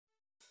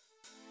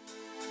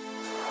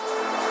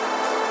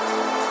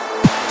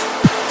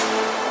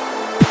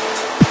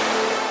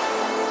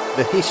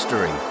the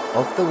History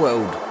of the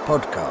World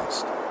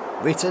podcast,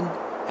 written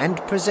and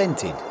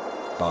presented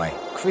by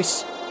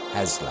Chris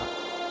Hasler.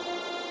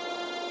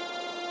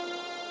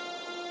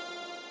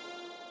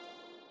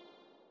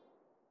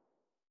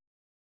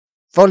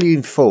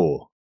 Volume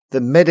 4,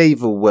 The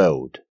Medieval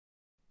World.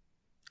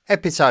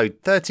 Episode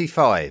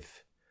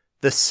 35,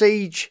 The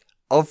Siege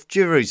of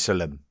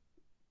Jerusalem.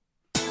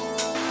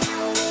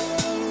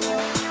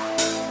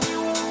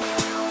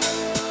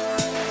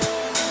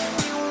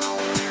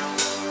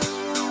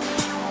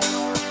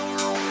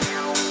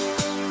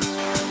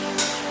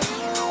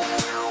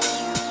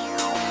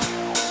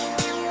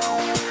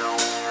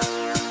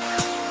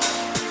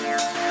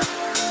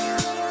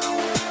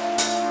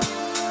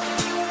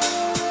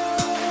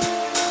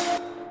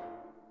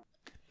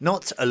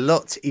 Not a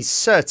lot is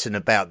certain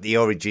about the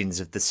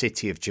origins of the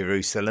city of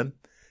Jerusalem.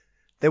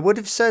 There would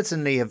have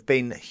certainly have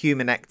been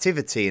human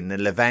activity in the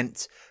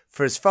Levant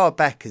for as far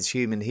back as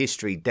human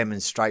history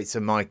demonstrates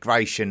a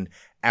migration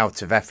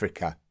out of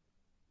Africa.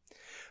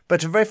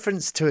 But a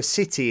reference to a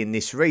city in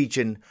this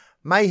region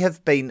may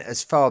have been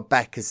as far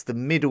back as the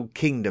Middle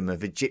Kingdom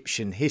of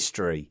Egyptian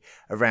history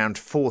around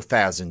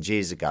 4,000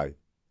 years ago,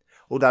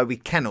 although we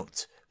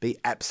cannot be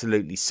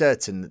absolutely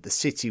certain that the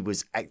city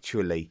was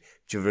actually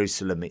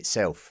Jerusalem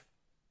itself.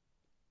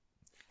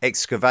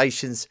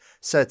 Excavations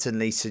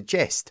certainly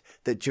suggest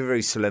that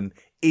Jerusalem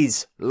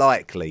is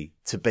likely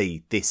to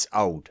be this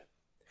old,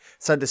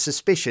 so the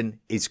suspicion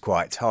is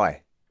quite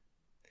high.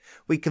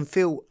 We can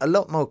feel a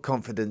lot more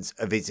confidence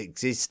of its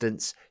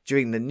existence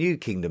during the New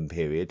Kingdom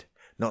period,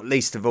 not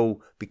least of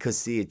all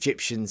because the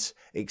Egyptians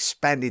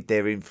expanded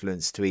their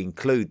influence to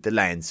include the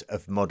lands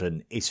of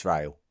modern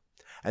Israel.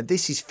 And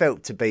this is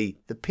felt to be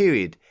the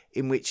period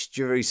in which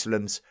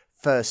Jerusalem's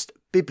first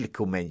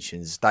biblical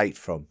mentions date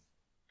from.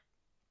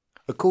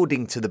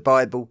 According to the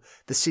Bible,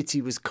 the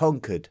city was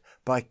conquered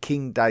by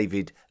King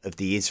David of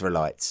the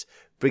Israelites,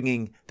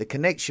 bringing the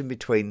connection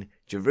between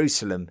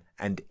Jerusalem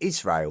and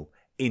Israel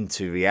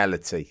into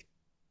reality.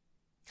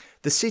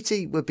 The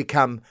city would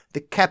become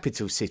the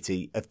capital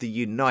city of the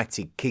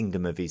United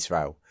Kingdom of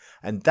Israel,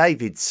 and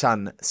David's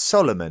son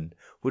Solomon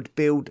would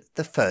build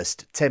the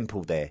first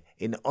temple there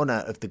in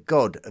honour of the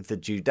God of the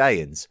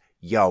Judeans,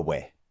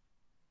 Yahweh.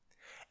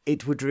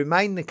 It would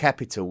remain the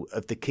capital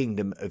of the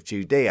Kingdom of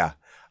Judea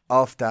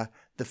after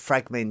the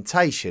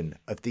fragmentation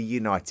of the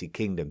United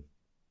Kingdom.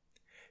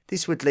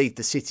 This would leave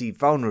the city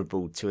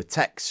vulnerable to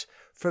attacks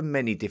from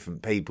many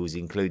different peoples,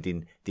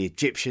 including the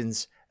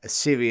Egyptians,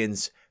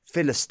 Assyrians,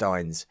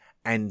 Philistines,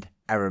 and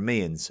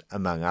Arameans,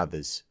 among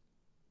others.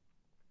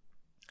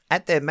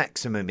 At their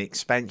maximum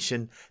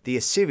expansion, the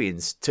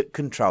Assyrians took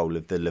control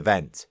of the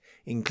Levant,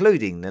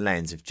 including the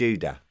lands of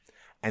Judah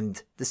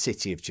and the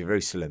city of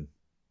Jerusalem.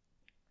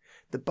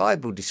 The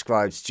Bible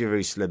describes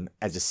Jerusalem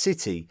as a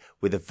city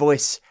with a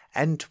voice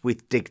and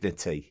with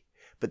dignity,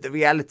 but the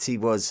reality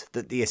was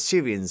that the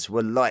Assyrians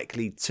were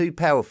likely too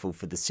powerful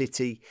for the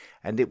city,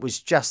 and it was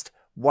just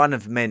one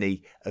of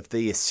many of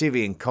the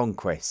Assyrian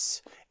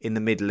conquests in the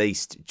Middle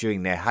East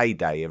during their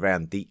heyday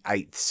around the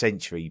 8th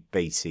century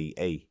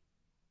BCE.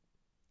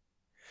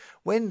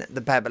 When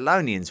the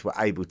Babylonians were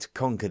able to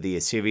conquer the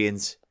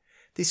Assyrians,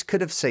 this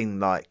could have seemed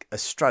like a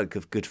stroke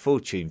of good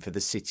fortune for the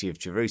city of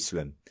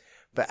Jerusalem,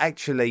 but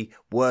actually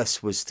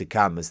worse was to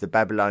come as the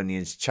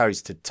Babylonians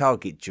chose to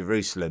target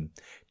Jerusalem,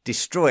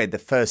 destroy the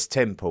first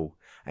temple,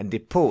 and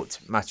deport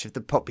much of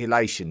the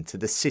population to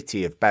the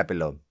city of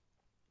Babylon.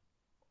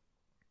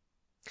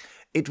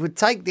 It would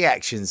take the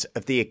actions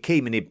of the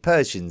Achaemenid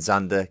Persians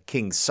under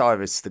King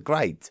Cyrus the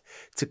Great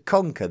to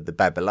conquer the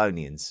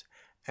Babylonians,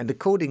 and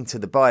according to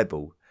the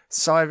Bible,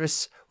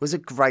 Cyrus was a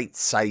great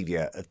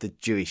saviour of the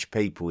Jewish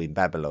people in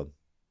Babylon.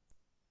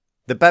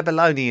 The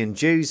Babylonian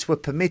Jews were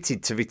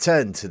permitted to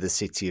return to the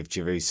city of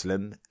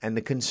Jerusalem, and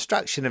the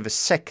construction of a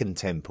second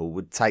temple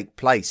would take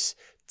place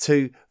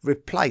to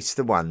replace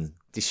the one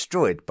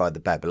destroyed by the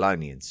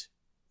Babylonians.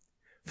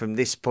 From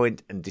this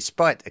point, and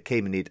despite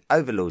Achaemenid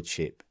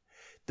overlordship,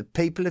 the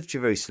people of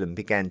Jerusalem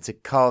began to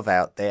carve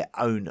out their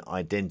own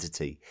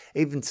identity,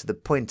 even to the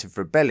point of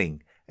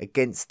rebelling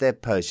against their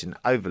Persian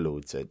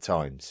overlords at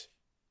times.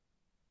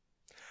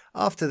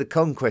 After the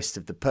conquest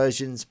of the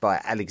Persians by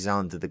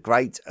Alexander the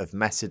Great of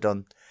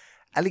Macedon,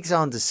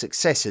 Alexander's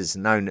successors,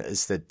 known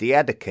as the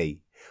Diadochi,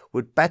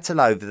 would battle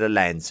over the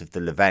lands of the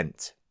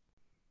Levant.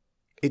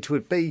 It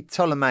would be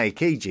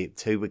Ptolemaic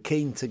Egypt who were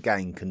keen to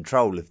gain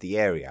control of the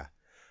area,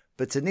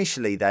 but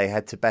initially they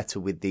had to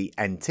battle with the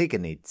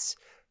Antigonids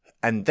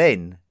and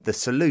then the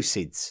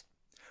Seleucids,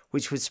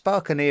 which would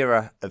spark an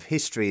era of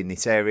history in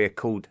this area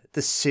called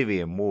the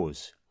Syrian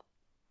Wars.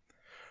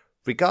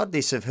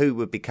 Regardless of who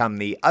would become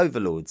the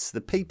overlords, the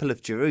people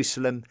of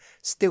Jerusalem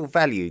still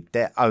valued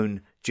their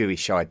own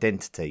Jewish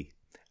identity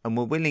and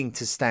were willing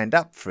to stand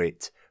up for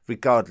it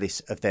regardless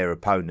of their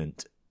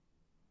opponent.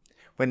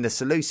 When the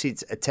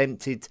Seleucids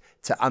attempted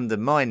to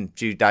undermine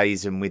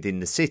Judaism within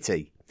the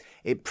city,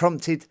 it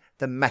prompted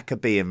the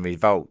Maccabean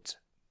revolt.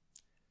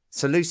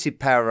 Seleucid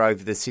power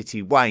over the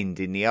city waned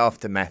in the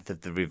aftermath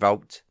of the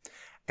revolt,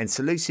 and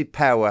Seleucid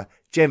power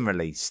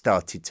generally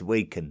started to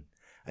weaken,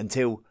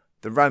 until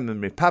the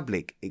Roman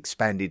Republic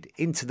expanded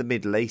into the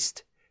Middle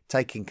East,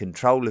 taking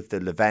control of the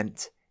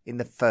Levant in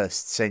the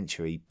 1st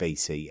century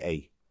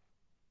BCE.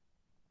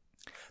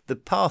 The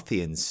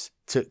Parthians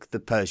took the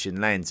Persian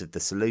lands of the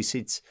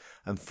Seleucids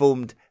and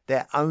formed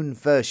their own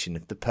version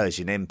of the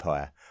Persian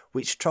Empire,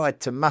 which tried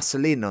to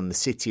muscle in on the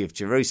city of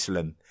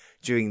Jerusalem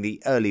during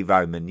the early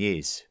Roman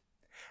years.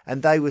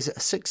 And they were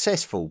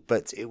successful,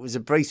 but it was a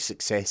brief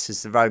success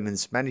as the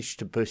Romans managed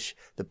to push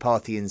the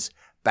Parthians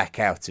back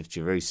out of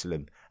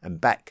Jerusalem and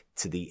back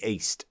to the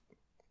east.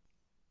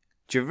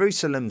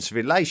 Jerusalem's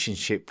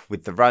relationship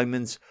with the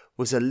Romans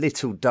was a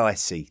little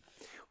dicey,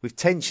 with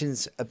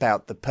tensions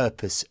about the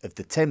purpose of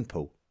the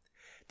temple,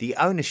 the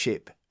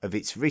ownership of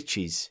its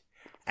riches,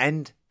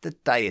 and the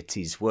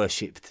deities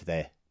worshipped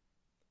there.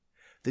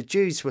 The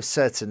Jews were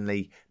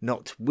certainly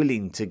not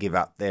willing to give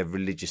up their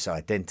religious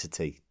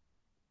identity.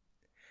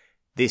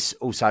 This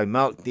also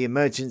marked the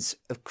emergence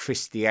of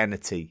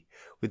Christianity,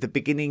 with the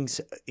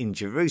beginnings in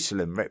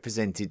Jerusalem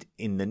represented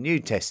in the New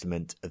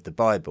Testament of the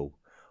Bible,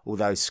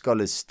 although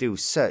scholars still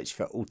search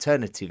for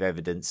alternative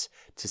evidence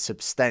to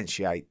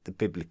substantiate the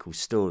biblical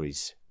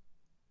stories.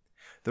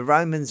 The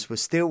Romans were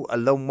still a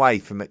long way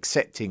from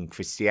accepting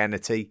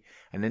Christianity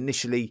and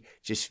initially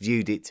just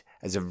viewed it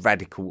as a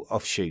radical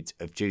offshoot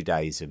of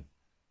Judaism.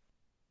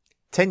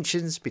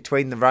 Tensions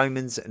between the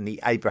Romans and the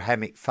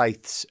Abrahamic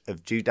faiths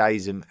of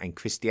Judaism and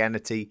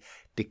Christianity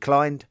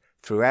declined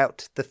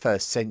throughout the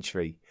 1st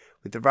century,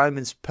 with the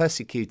Romans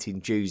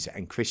persecuting Jews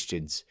and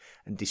Christians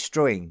and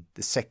destroying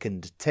the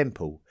Second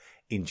Temple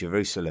in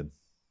Jerusalem.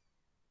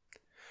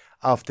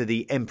 After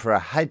the Emperor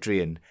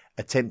Hadrian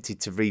attempted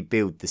to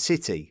rebuild the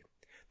city,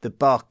 the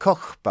Bar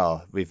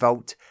Kokhba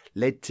revolt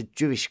led to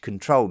Jewish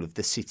control of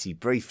the city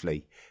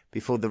briefly,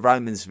 before the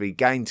Romans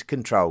regained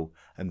control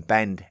and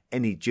banned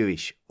any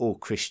Jewish or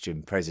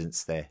Christian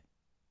presence there.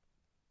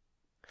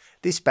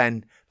 This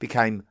ban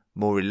became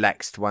more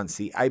relaxed once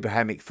the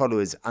Abrahamic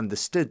followers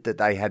understood that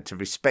they had to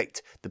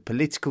respect the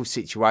political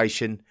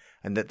situation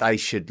and that they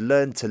should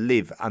learn to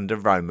live under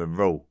Roman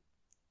rule.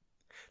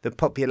 The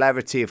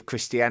popularity of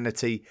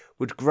Christianity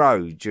would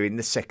grow during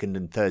the 2nd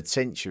and 3rd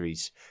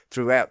centuries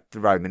throughout the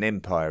Roman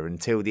Empire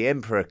until the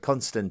Emperor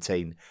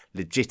Constantine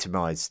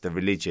legitimised the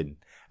religion,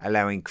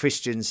 allowing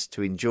Christians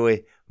to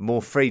enjoy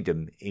more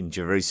freedom in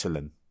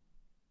Jerusalem.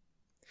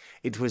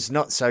 It was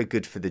not so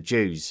good for the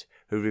Jews,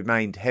 who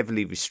remained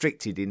heavily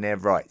restricted in their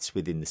rights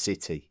within the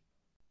city.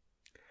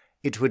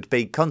 It would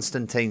be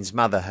Constantine's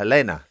mother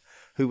Helena,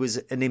 who was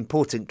an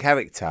important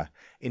character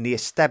in the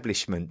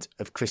establishment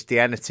of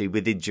Christianity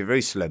within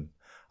Jerusalem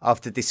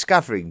after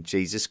discovering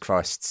Jesus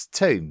Christ's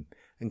tomb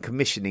and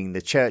commissioning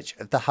the Church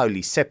of the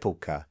Holy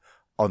Sepulchre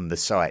on the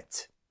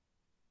site.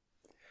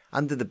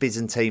 Under the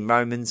Byzantine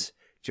Romans,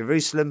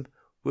 Jerusalem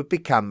would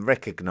become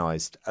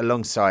recognised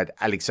alongside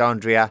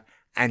Alexandria,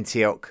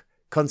 Antioch,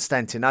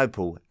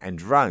 Constantinople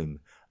and Rome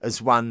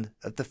as one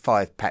of the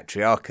 5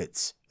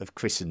 patriarchates of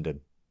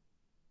Christendom.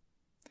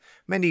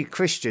 Many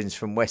Christians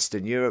from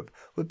Western Europe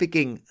would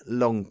begin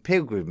long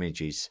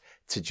pilgrimages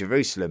to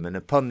Jerusalem, and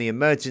upon the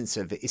emergence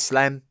of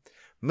Islam,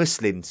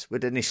 Muslims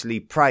would initially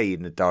pray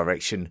in the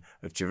direction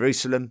of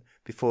Jerusalem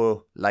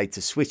before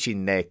later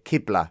switching their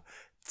Qibla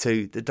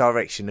to the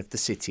direction of the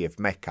city of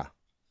Mecca.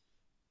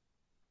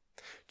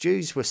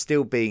 Jews were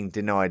still being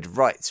denied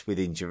rights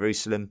within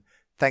Jerusalem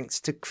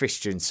thanks to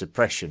Christian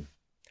suppression,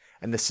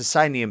 and the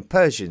Sasanian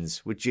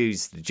Persians would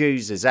use the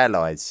Jews as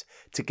allies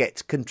to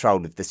get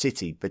control of the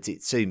city, but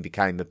it soon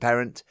became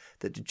apparent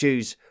that the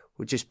Jews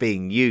were just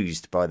being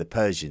used by the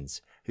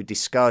Persians, who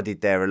discarded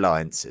their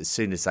alliance as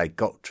soon as they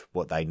got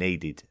what they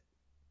needed.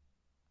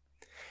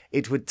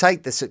 It would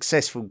take the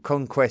successful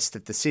conquest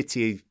of the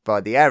city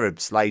by the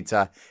Arabs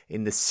later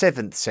in the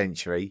 7th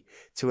century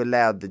to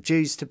allow the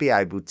Jews to be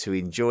able to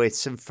enjoy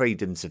some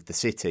freedoms of the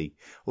city,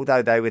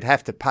 although they would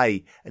have to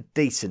pay a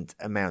decent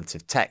amount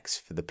of tax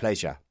for the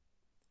pleasure.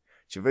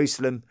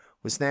 Jerusalem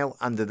was now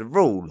under the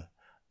rule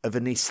of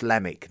an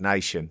Islamic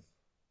nation.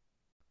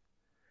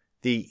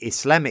 The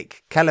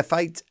Islamic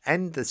Caliphate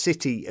and the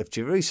city of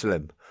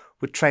Jerusalem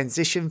would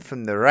transition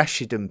from the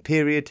Rashidun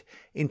period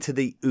into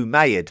the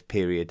Umayyad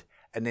period,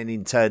 and then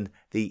in turn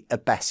the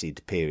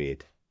Abbasid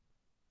period.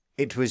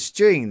 It was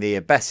during the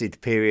Abbasid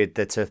period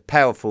that a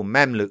powerful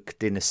Mamluk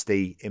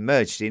dynasty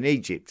emerged in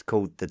Egypt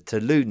called the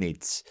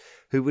Tulunids,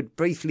 who would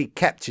briefly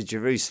capture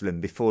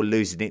Jerusalem before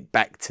losing it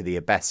back to the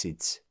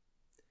Abbasids.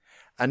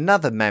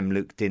 Another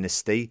Mamluk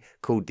dynasty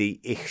called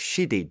the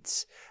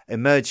Ikhshidids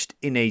emerged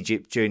in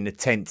Egypt during the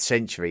 10th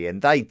century,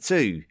 and they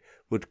too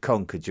would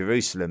conquer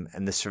Jerusalem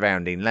and the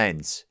surrounding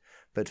lands.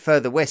 But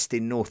further west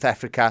in North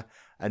Africa,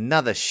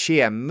 another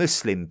Shia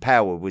Muslim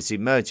power was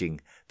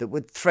emerging that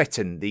would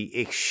threaten the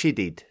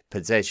Ikhshidid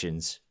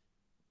possessions.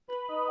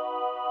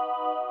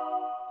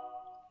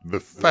 The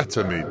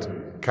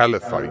Fatimid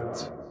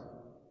Caliphate.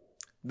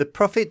 The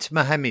Prophet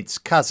Muhammad's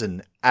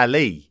cousin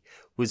Ali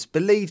was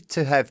believed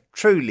to have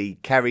truly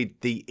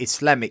carried the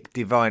Islamic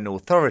divine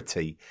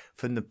authority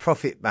from the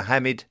Prophet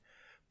Muhammad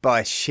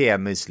by Shia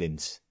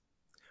Muslims,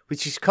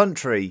 which is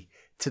contrary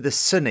to the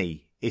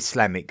Sunni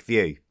Islamic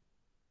view.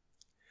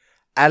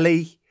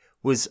 Ali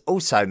was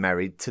also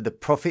married to the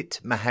Prophet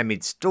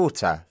Muhammad's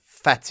daughter,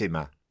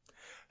 Fatima,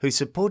 who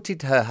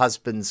supported her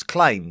husband's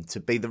claim to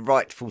be the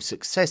rightful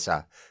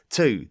successor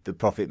to the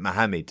Prophet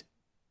Muhammad.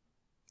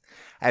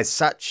 As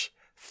such,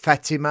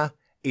 Fatima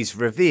is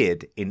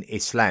revered in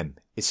Islam,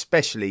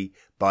 especially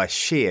by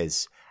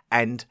Shias,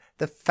 and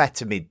the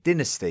Fatimid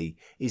dynasty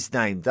is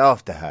named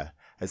after her,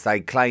 as they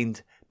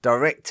claimed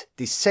direct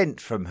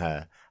descent from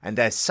her, and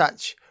as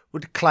such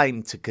would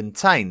claim to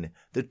contain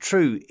the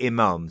true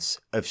Imams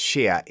of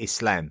Shia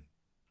Islam.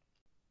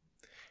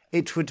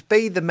 It would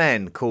be the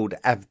man called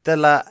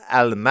Abdullah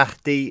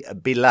al-Mahdi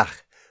Billah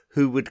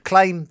who would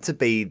claim to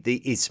be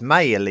the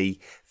Isma'ili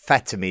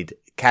Fatimid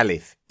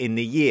Caliph in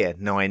the year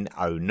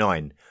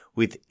 909,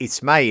 with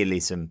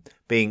Ismailism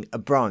being a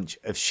branch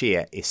of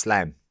Shia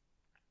Islam.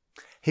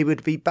 He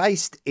would be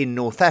based in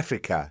North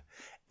Africa,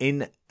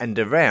 in and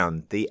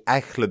around the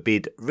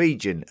Aghlabid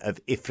region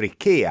of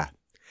Ifriqiya,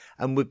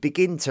 and would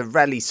begin to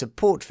rally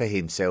support for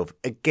himself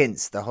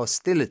against the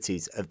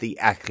hostilities of the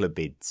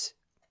Aghlabids.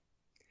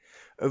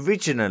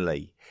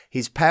 Originally,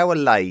 his power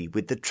lay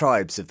with the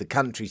tribes of the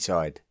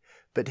countryside,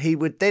 but he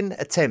would then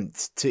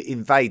attempt to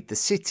invade the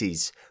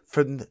cities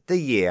from the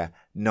year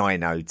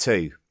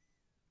 902.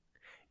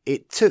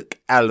 It took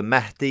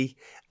al-Mahdi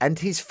and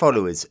his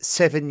followers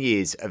 7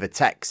 years of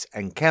attacks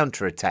and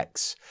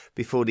counterattacks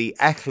before the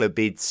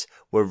Aghlabids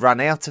were run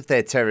out of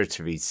their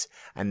territories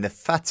and the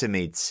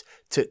Fatimids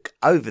took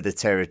over the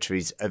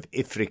territories of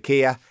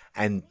Ifriqiya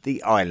and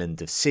the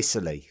island of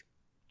Sicily.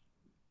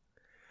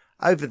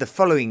 Over the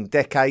following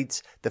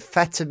decades, the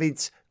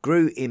Fatimids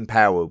grew in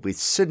power with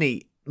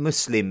Sunni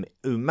Muslim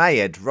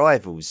Umayyad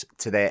rivals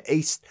to their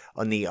east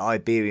on the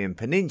Iberian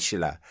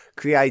Peninsula,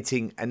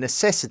 creating a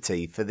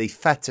necessity for the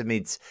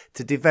Fatimids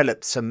to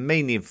develop some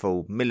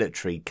meaningful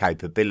military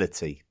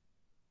capability.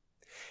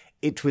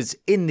 It was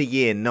in the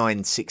year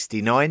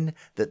 969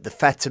 that the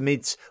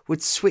Fatimids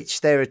would switch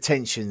their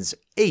attentions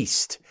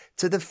east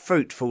to the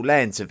fruitful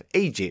lands of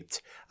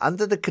Egypt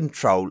under the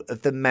control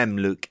of the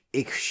Mamluk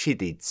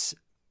Ikhshidids.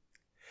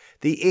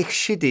 The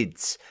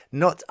Ikhshidids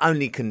not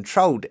only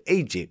controlled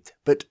Egypt,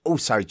 but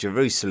also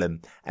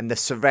Jerusalem and the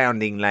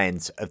surrounding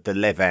lands of the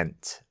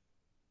Levant.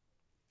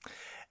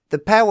 The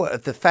power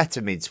of the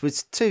Fatimids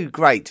was too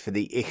great for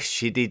the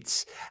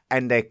Ikhshidids,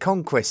 and their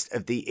conquest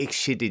of the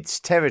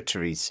Ikhshidids'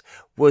 territories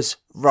was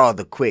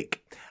rather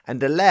quick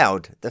and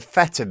allowed the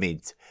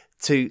Fatimids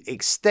to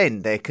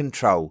extend their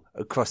control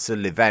across the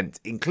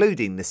Levant,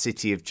 including the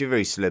city of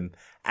Jerusalem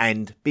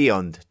and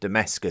beyond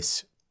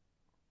Damascus.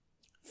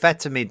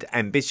 Fatimid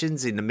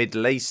ambitions in the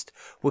Middle East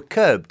were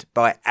curbed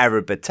by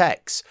Arab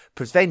attacks,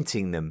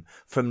 preventing them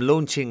from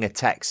launching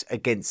attacks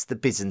against the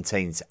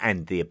Byzantines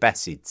and the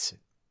Abbasids.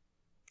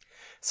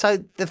 So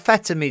the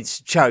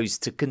Fatimids chose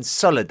to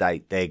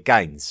consolidate their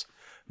gains,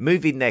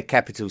 moving their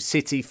capital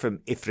city from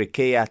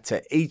Ifriqiya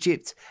to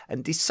Egypt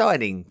and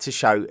deciding to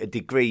show a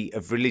degree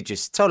of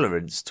religious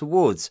tolerance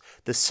towards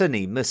the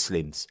Sunni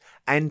Muslims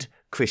and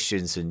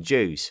Christians and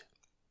Jews.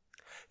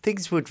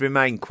 Things would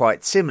remain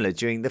quite similar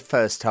during the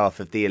first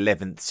half of the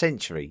 11th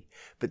century,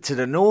 but to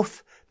the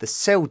north, the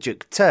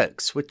Seljuk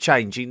Turks were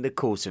changing the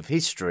course of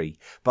history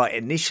by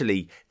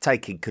initially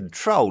taking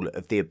control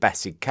of the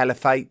Abbasid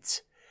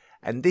Caliphate,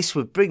 and this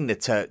would bring the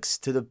Turks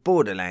to the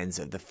borderlands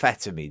of the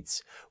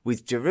Fatimids,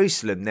 with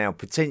Jerusalem now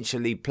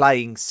potentially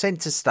playing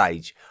centre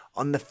stage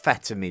on the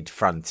Fatimid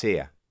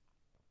frontier.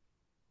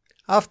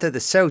 After the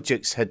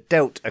Seljuks had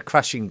dealt a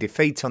crushing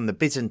defeat on the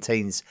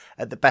Byzantines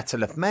at the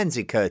Battle of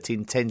Manzikert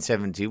in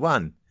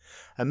 1071,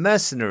 a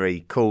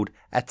mercenary called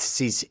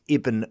Ataziz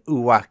ibn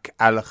Uwak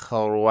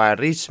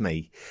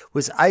al-Khwarizmi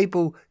was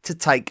able to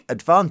take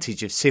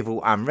advantage of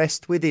civil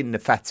unrest within the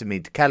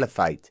Fatimid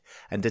Caliphate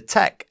and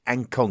attack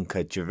and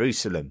conquer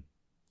Jerusalem.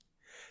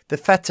 The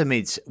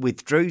Fatimids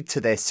withdrew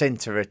to their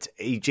centre at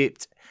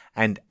Egypt,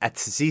 and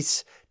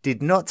Ataziz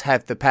did not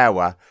have the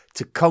power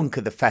to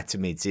conquer the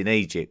Fatimids in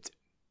Egypt.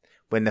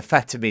 When the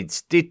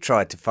Fatimids did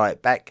try to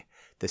fight back,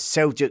 the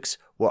Seljuks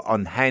were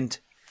on hand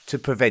to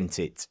prevent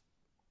it.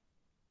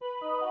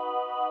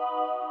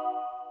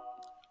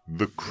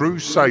 The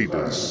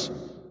Crusaders.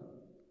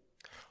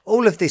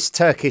 All of this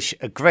Turkish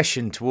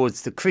aggression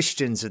towards the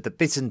Christians of the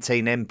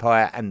Byzantine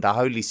Empire and the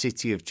Holy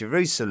City of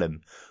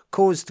Jerusalem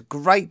caused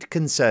great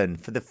concern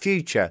for the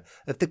future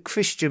of the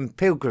Christian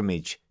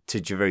pilgrimage to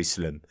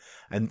Jerusalem,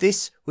 and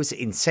this was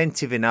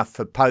incentive enough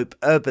for Pope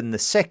Urban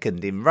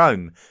II in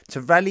Rome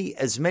to rally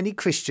as many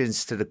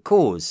Christians to the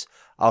cause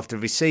after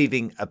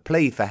receiving a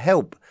plea for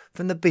help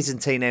from the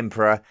Byzantine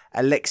Emperor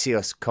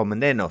Alexios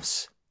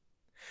Komnenos.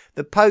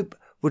 The Pope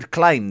would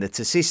claim that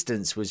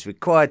assistance was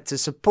required to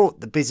support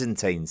the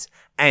Byzantines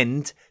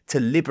and to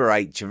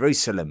liberate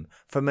Jerusalem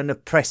from an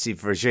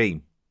oppressive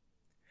regime.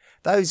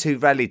 Those who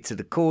rallied to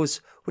the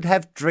cause would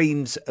have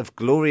dreams of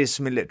glorious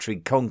military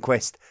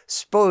conquest,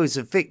 spoils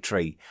of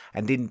victory,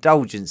 and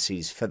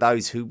indulgences for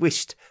those who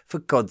wished for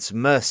God's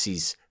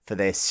mercies for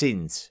their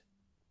sins.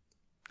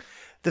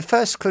 The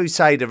First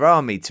Crusader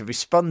army to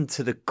respond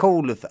to the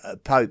call of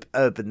Pope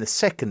Urban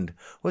II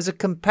was a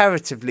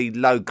comparatively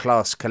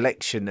low-class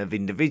collection of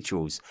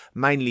individuals,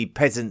 mainly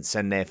peasants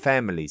and their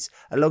families,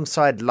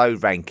 alongside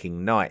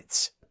low-ranking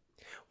knights.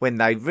 When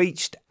they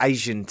reached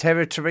Asian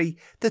territory,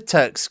 the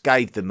Turks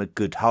gave them a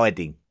good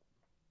hiding.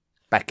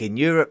 Back in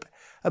Europe,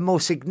 a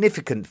more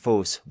significant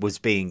force was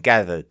being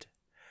gathered.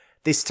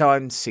 This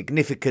time,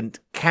 significant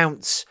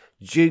counts,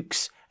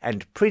 dukes,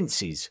 and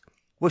princes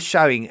were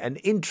showing an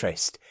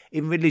interest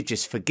in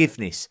religious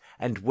forgiveness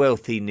and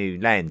wealthy new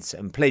lands,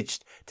 and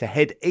pledged to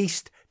head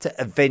east to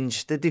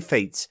avenge the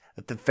defeats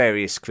of the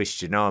various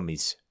Christian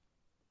armies.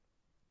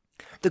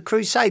 The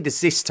Crusaders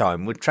this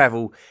time would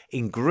travel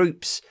in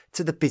groups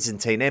to the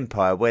Byzantine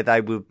Empire, where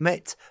they were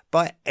met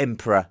by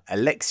Emperor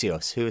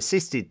Alexios, who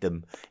assisted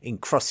them in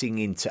crossing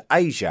into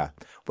Asia,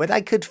 where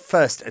they could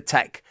first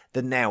attack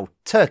the now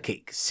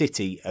Turkic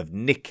city of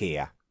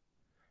Nicaea,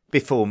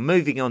 before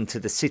moving on to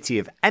the city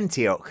of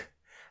Antioch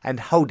and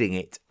holding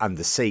it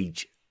under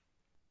siege.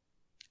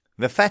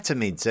 The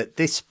Fatimids at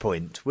this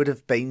point would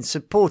have been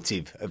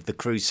supportive of the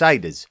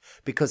Crusaders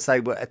because they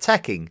were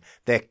attacking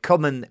their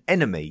common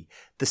enemy,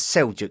 the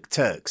Seljuk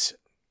Turks.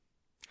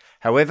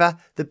 However,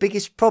 the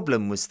biggest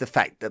problem was the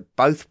fact that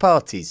both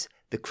parties,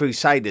 the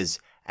Crusaders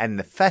and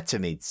the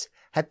Fatimids,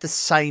 had the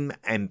same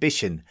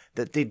ambition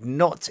that did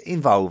not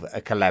involve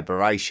a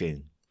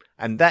collaboration,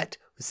 and that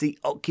was the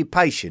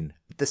occupation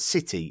of the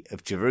city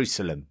of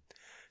Jerusalem.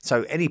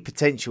 So any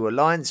potential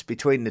alliance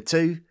between the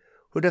two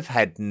would have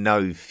had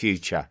no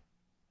future.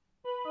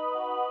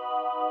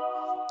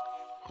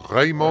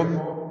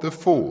 Raymond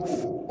IV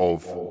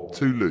of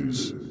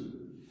Toulouse.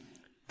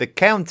 The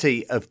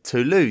county of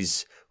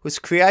Toulouse was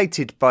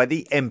created by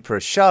the Emperor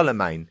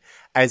Charlemagne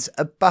as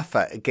a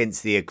buffer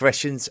against the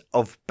aggressions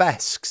of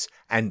Basques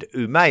and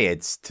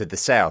Umayyads to the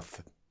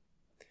south.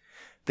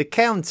 The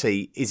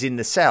county is in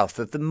the south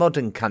of the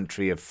modern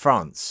country of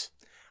France,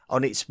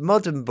 on its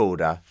modern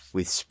border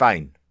with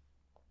Spain.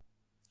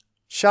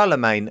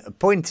 Charlemagne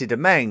appointed a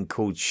man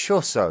called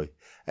Choiseul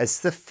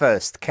as the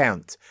first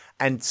count,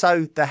 and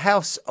so the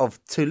House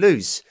of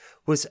Toulouse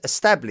was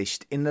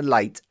established in the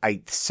late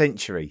 8th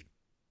century.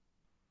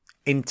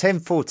 In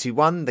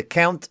 1041, the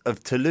Count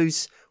of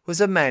Toulouse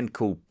was a man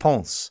called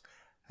Pons,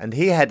 and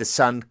he had a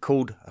son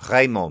called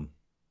Raymond.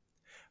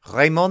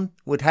 Raymond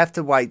would have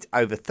to wait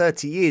over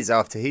 30 years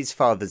after his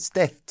father's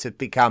death to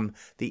become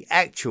the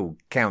actual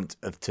Count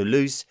of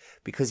Toulouse,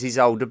 because his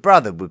older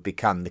brother would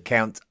become the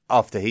Count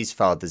after his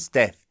father's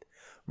death,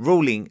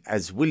 ruling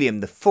as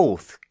William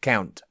IV,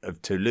 Count of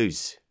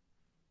Toulouse.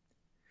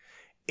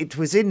 It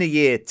was in the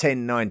year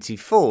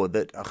 1094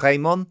 that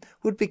Raymond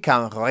would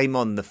become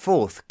Raymond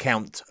IV,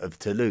 Count of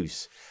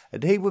Toulouse,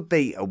 and he would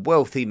be a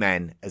wealthy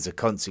man as a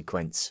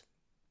consequence.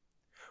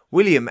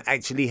 William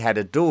actually had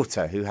a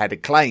daughter who had a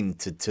claim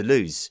to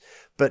Toulouse,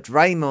 but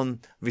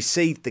Raymond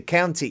received the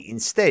county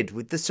instead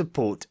with the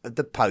support of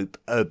the Pope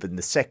Urban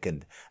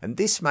II, and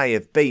this may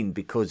have been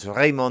because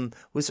Raymond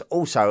was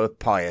also a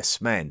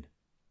pious man.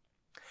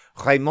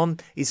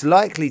 Raymond is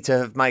likely to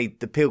have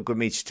made the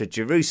pilgrimage to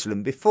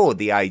Jerusalem before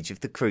the age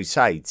of the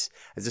Crusades,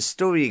 as a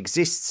story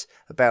exists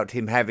about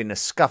him having a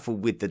scuffle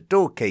with the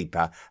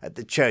doorkeeper at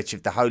the Church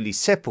of the Holy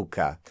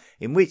Sepulchre,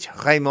 in which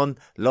Raymond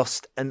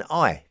lost an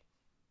eye.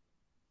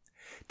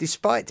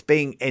 Despite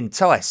being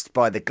enticed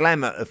by the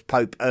glamour of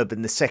Pope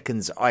Urban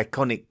II's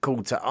iconic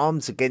call to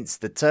arms against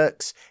the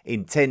Turks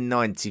in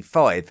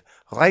 1095,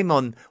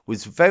 Raymond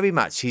was very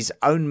much his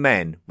own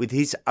man with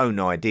his own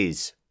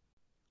ideas.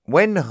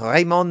 When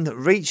Raymond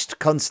reached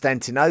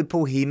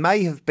Constantinople, he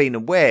may have been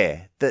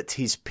aware that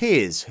his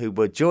peers who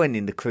were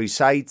joining the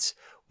Crusades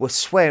were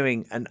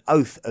swearing an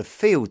oath of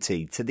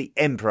fealty to the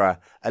Emperor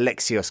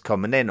Alexios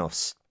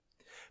Komnenos,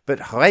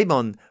 but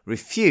Raymond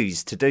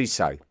refused to do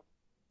so.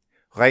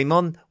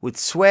 Raymond would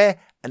swear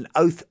an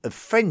oath of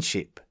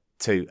friendship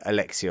to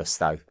Alexios,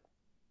 though.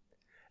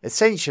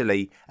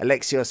 Essentially,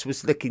 Alexios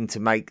was looking to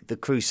make the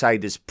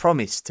Crusaders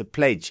promise to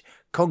pledge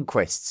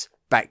conquests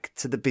back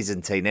to the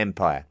Byzantine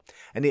Empire,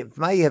 and it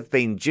may have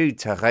been due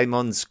to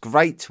Raymond's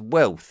great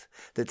wealth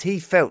that he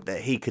felt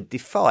that he could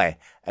defy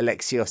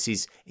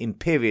Alexios's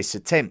imperious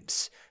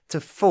attempts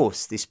to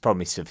force this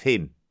promise of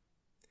him.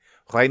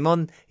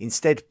 Raymond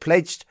instead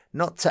pledged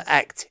not to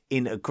act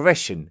in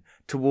aggression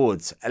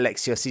towards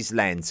Alexios's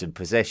lands and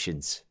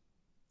possessions.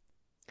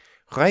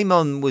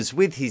 Raymond was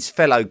with his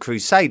fellow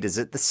Crusaders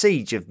at the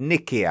siege of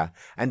Nicaea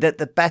and at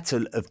the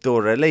Battle of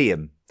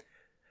Dorylaeum.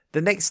 The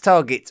next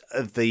target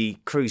of the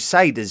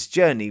Crusaders'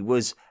 journey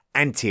was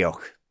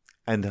Antioch,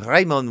 and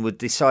Raymond would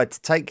decide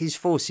to take his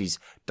forces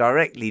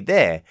directly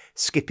there,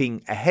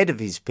 skipping ahead of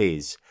his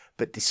peers,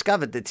 but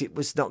discovered that it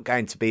was not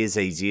going to be as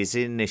easy as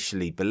he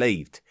initially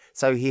believed,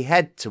 so he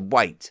had to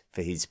wait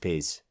for his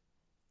peers.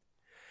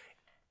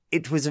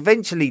 It was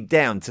eventually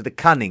down to the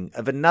cunning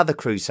of another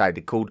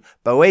crusader called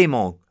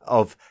Bohemond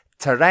of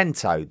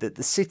Taranto that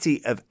the city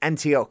of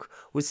Antioch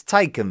was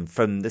taken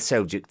from the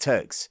Seljuk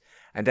Turks,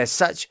 and as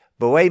such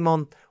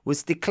Bohemond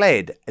was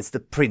declared as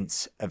the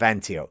Prince of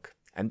Antioch,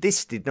 and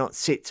this did not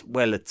sit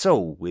well at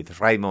all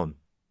with Raymond.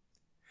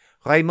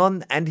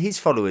 Raymond and his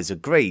followers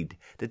agreed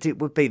that it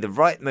would be the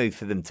right move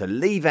for them to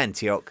leave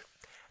Antioch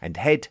and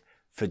head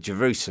for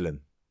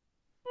Jerusalem.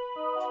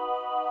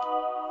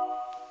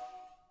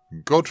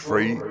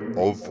 Godfrey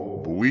of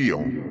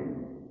Bouillon.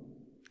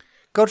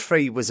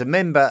 Godfrey was a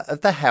member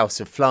of the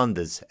House of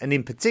Flanders, and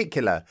in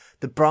particular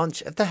the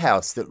branch of the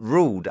house that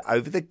ruled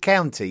over the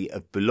county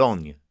of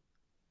Boulogne.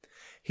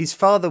 His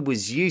father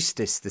was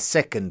Eustace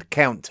II,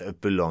 Count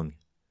of Boulogne.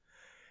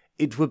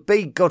 It would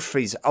be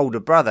Godfrey's older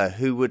brother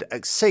who would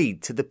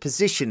accede to the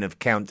position of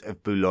Count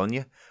of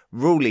Boulogne,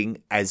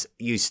 ruling as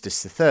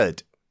Eustace III.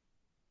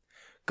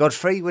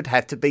 Godfrey would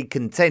have to be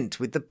content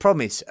with the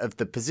promise of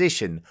the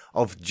position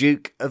of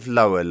Duke of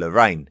Lower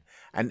Lorraine,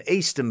 an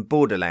eastern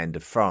borderland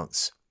of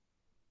France.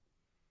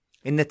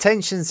 In the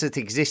tensions that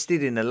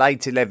existed in the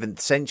late 11th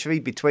century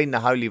between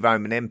the Holy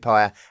Roman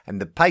Empire and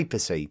the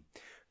papacy,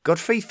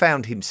 Godfrey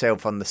found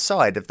himself on the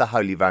side of the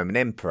Holy Roman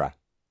Emperor.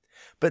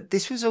 But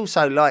this was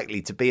also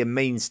likely to be a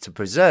means to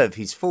preserve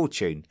his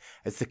fortune,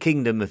 as the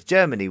Kingdom of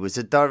Germany was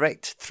a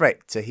direct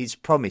threat to his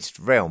promised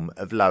realm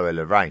of Lower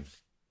Lorraine.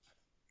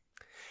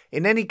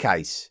 In any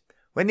case,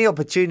 when the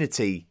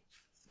opportunity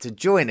to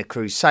join a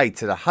crusade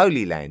to the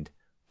Holy Land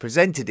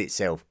presented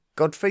itself,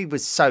 Godfrey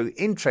was so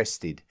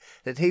interested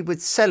that he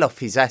would sell off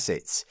his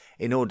assets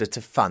in order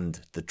to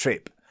fund the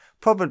trip,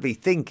 probably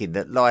thinking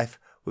that life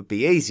would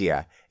be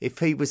easier if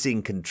he was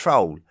in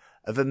control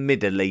of a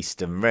Middle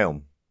Eastern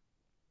realm.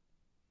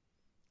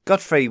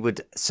 Godfrey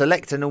would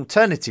select an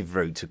alternative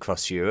route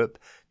across Europe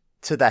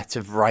to that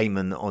of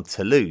Raymond or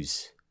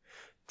Toulouse,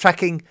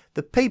 tracking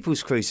the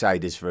People's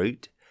Crusaders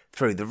route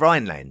through the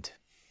Rhineland.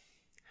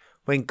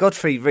 When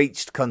Godfrey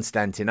reached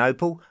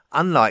Constantinople,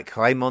 unlike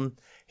Raymond,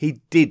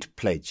 he did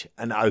pledge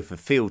an oath of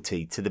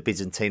fealty to the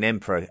Byzantine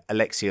Emperor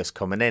Alexios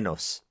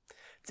Komnenos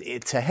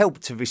to help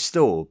to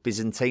restore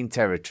Byzantine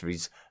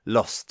territories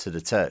lost to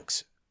the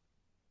Turks.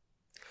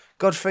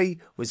 Godfrey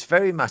was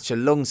very much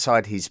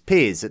alongside his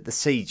peers at the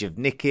Siege of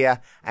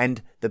Nicaea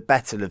and the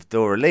Battle of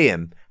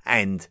Dorylaeum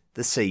and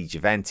the Siege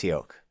of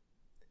Antioch.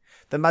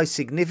 The most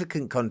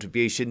significant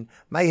contribution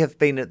may have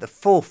been at the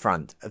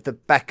forefront of the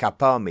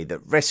backup army that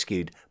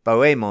rescued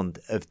Bohemond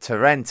of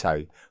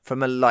Taranto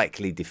from a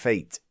likely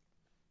defeat.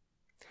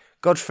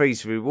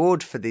 Godfrey's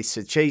reward for this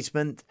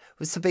achievement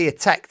was to be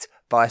attacked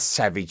by a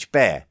savage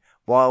bear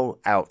while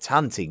out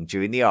hunting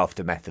during the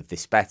aftermath of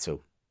this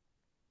battle.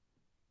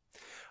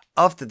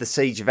 After the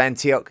siege of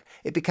Antioch,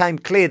 it became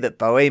clear that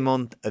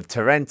Bohemond of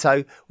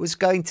Taranto was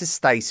going to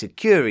stay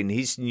secure in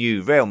his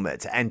new realm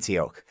at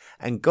Antioch,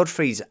 and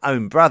Godfrey's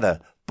own brother,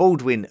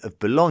 Baldwin of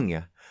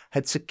Boulogne,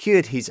 had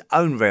secured his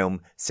own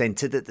realm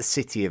centred at the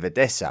city of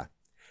Edessa.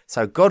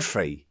 So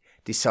Godfrey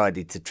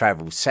decided to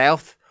travel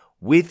south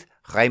with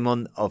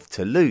Raymond of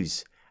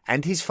Toulouse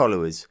and his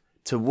followers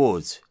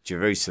towards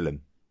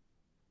Jerusalem.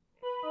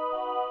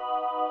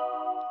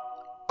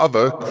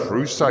 Other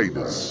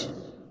Crusaders.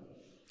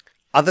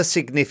 Other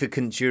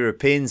significant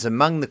Europeans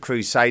among the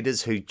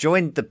Crusaders who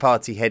joined the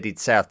party headed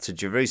south to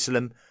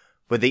Jerusalem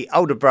were the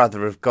older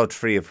brother of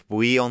Godfrey of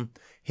Bouillon,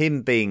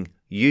 him being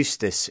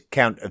Eustace,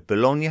 Count of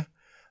Boulogne,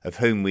 of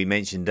whom we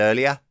mentioned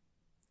earlier,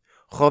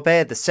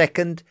 Robert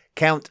II,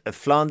 Count of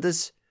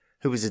Flanders,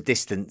 who was a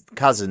distant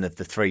cousin of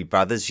the three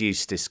brothers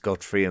Eustace,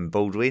 Godfrey and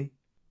Baldwin,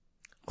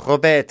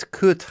 Robert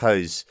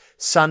Courteheuse,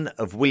 son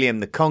of William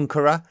the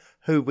Conqueror,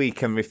 who we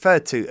can refer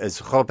to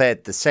as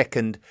Robert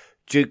II,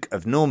 Duke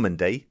of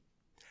Normandy,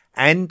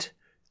 and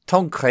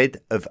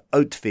Tancred of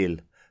Hauteville,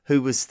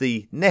 who was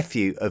the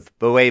nephew of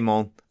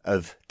Bohemond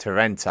of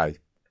Taranto.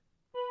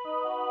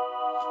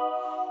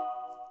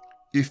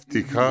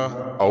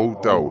 Iftikhar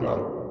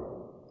al-Dawla.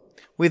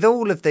 With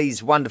all of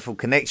these wonderful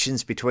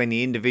connections between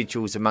the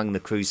individuals among the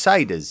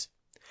Crusaders,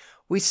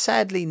 we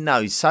sadly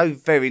know so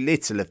very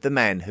little of the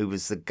man who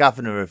was the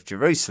governor of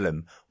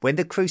Jerusalem when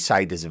the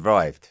Crusaders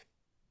arrived.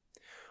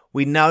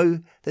 We know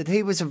that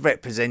he was a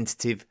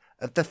representative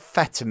of the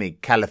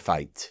Fatimid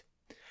Caliphate,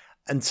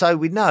 and so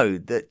we know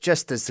that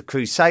just as the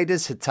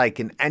Crusaders had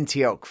taken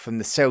Antioch from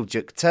the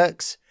Seljuk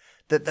Turks,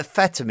 that the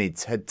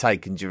Fatimids had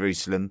taken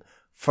Jerusalem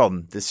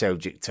from the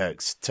Seljuk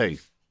Turks too.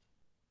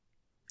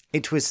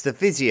 It was the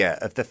vizier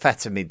of the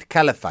Fatimid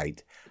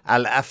Caliphate,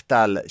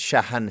 Al-Afdal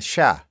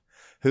Shahanshah,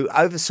 who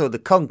oversaw the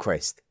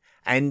conquest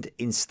and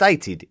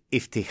instated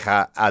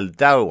Iftikhar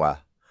al-Dawla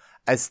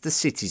as the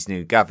city's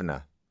new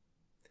governor.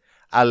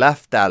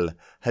 Al-Afdal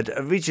had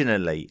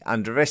originally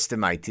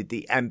underestimated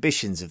the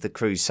ambitions of the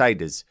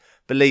Crusaders,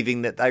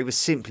 believing that they were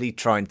simply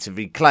trying to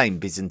reclaim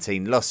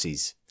Byzantine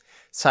losses.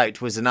 So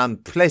it was an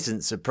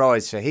unpleasant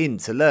surprise for him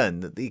to learn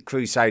that the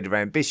Crusader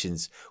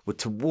ambitions were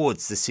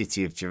towards the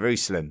city of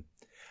Jerusalem,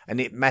 and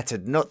it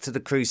mattered not to the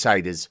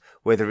Crusaders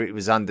whether it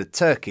was under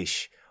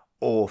Turkish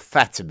or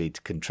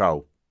Fatimid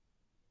control.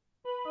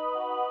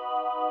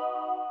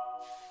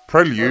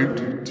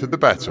 Prelude to the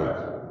battle.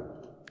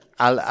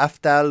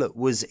 Al-Afdal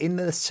was in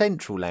the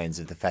central lands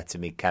of the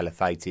Fatimid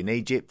Caliphate in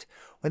Egypt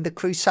when the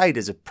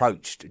Crusaders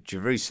approached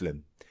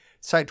Jerusalem,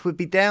 so it would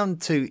be down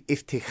to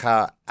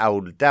Iftikhar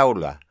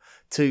al-Dawla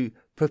to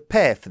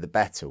prepare for the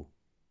battle.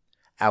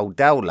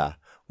 Al-Dawla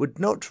would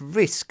not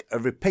risk a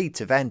repeat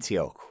of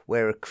Antioch,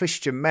 where a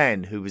Christian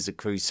man who was a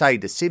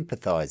Crusader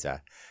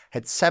sympathiser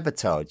had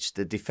sabotaged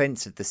the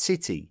defence of the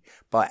city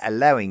by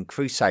allowing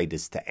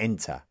Crusaders to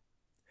enter.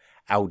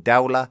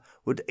 Al-Dawla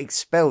would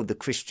expel the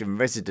Christian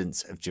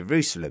residents of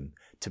Jerusalem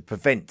to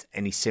prevent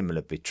any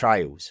similar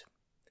betrayals.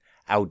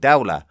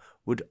 Al-Dawla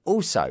would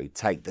also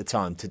take the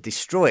time to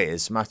destroy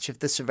as much of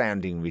the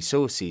surrounding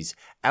resources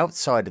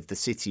outside of the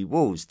city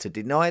walls to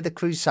deny the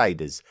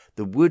Crusaders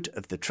the wood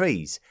of the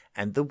trees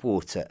and the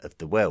water of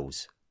the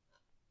wells.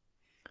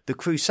 The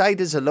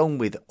Crusaders, along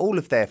with all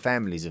of their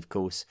families of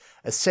course,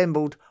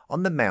 assembled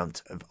on the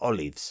Mount of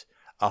Olives,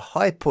 a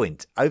high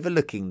point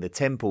overlooking the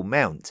Temple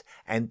Mount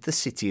and the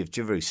city of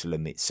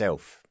Jerusalem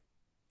itself.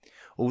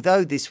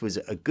 Although this was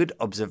a good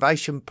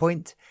observation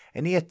point,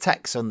 any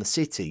attacks on the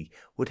city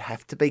would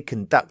have to be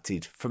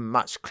conducted from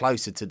much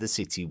closer to the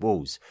city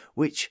walls,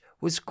 which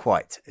was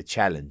quite a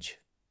challenge.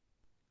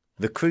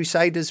 The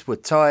Crusaders were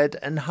tired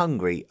and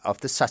hungry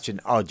after such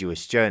an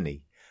arduous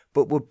journey,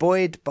 but were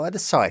buoyed by the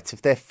sight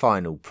of their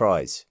final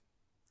prize.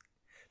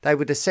 They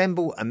would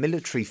assemble a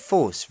military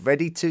force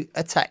ready to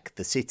attack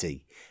the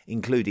city,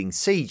 including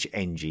siege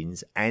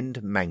engines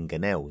and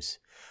mangonels,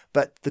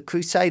 but the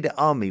Crusader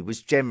army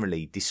was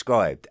generally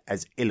described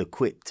as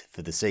ill-equipped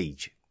for the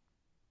siege.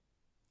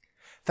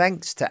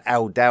 Thanks to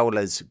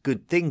Al-Dawla's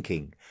good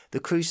thinking, the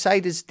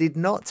Crusaders did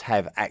not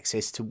have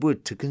access to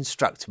wood to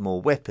construct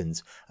more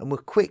weapons and were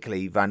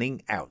quickly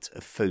running out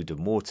of food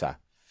and water.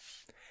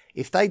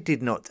 If they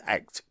did not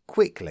act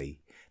quickly,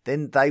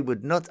 then they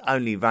would not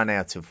only run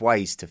out of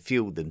ways to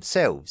fuel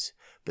themselves,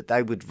 but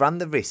they would run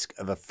the risk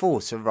of a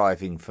force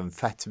arriving from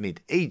Fatimid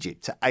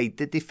Egypt to aid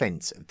the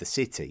defence of the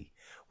city,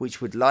 which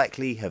would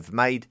likely have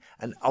made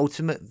an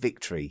ultimate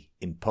victory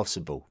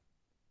impossible.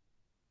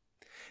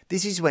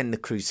 This is when the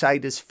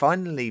Crusaders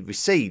finally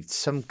received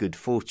some good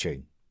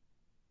fortune.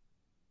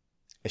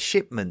 A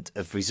shipment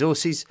of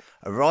resources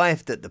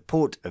arrived at the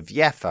port of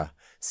Jaffa,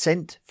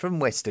 sent from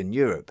Western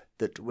Europe,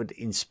 that would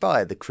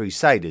inspire the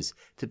Crusaders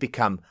to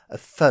become a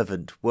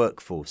fervent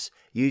workforce,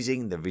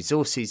 using the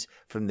resources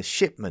from the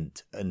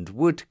shipment and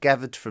wood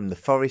gathered from the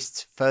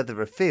forests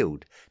further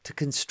afield to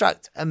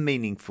construct a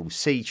meaningful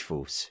siege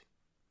force.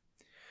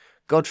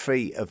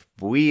 Godfrey of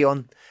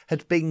Bouillon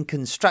had been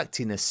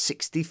constructing a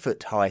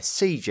 60-foot-high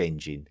siege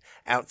engine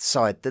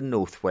outside the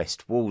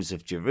northwest walls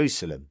of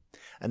Jerusalem,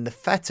 and the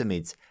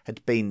Fatimids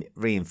had been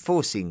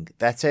reinforcing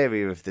that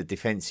area of the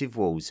defensive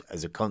walls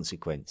as a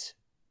consequence.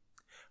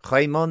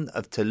 Raymond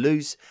of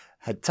Toulouse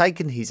had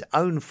taken his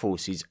own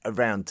forces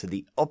around to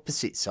the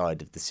opposite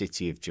side of the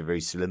city of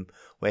Jerusalem,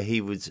 where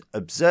he was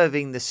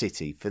observing the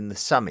city from the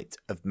summit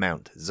of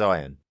Mount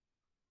Zion.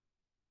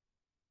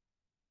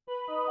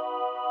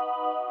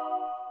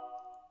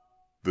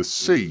 The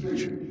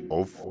Siege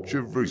of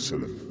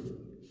Jerusalem.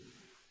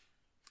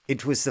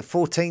 It was the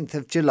 14th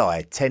of July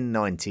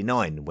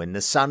 1099 when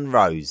the sun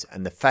rose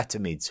and the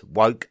Fatimids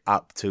woke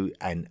up to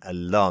an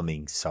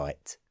alarming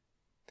sight.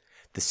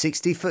 The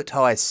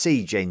 60-foot-high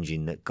siege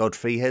engine that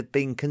Godfrey had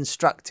been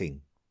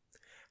constructing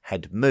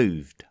had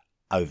moved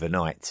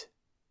overnight.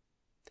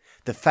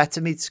 The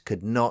Fatimids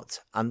could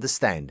not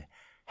understand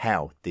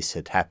how this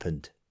had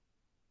happened.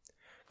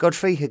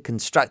 Godfrey had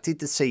constructed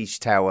the siege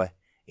tower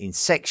in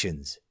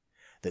sections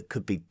that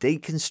could be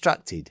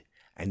deconstructed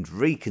and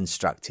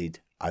reconstructed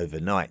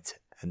overnight,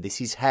 and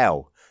this is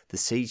how the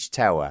siege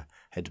tower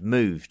had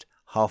moved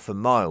half a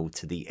mile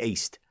to the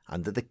east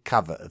under the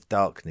cover of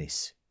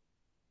darkness.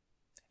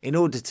 In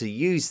order to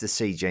use the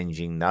siege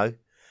engine, though,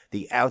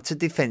 the outer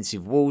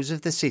defensive walls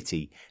of the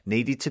city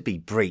needed to be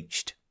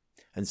breached,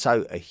 and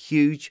so a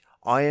huge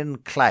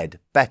iron-clad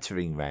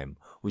battering ram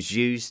was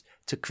used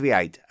to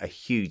create a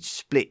huge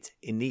split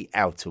in the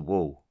outer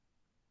wall.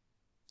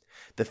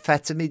 The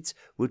Fatimids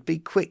would be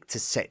quick to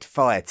set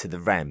fire to the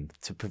ram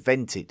to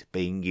prevent it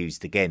being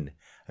used again,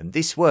 and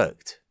this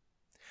worked.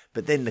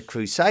 But then the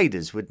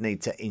Crusaders would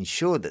need to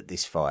ensure that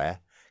this fire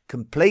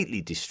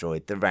completely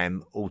destroyed the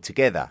ram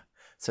altogether,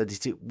 so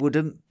that it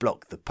wouldn't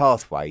block the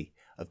pathway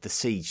of the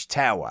siege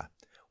tower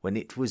when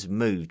it was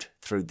moved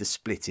through the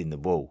split in the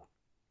wall.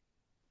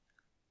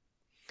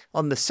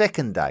 On the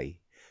second day,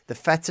 the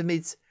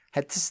Fatimids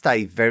had to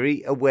stay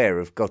very aware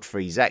of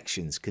Godfrey's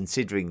actions,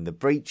 considering the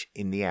breach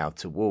in the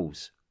outer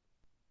walls.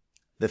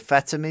 The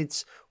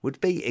Fatimids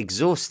would be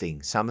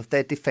exhausting some of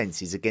their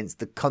defences against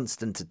the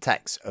constant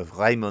attacks of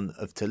Raymond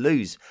of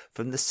Toulouse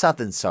from the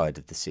southern side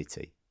of the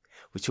city,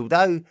 which,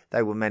 although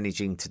they were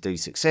managing to do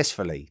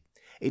successfully,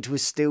 it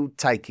was still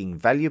taking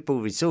valuable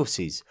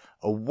resources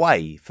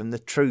away from the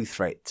true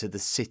threat to the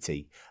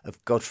city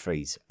of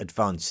Godfrey's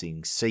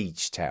advancing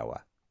siege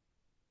tower.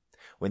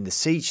 When the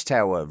siege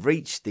tower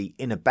reached the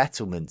inner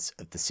battlements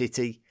of the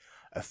city,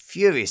 a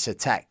furious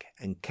attack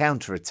and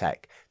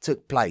counterattack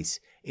took place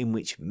in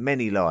which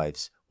many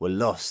lives were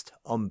lost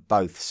on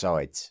both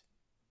sides.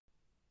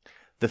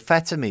 The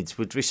Fatimids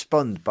would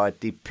respond by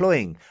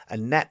deploying a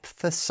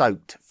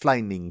naphtha-soaked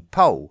flaming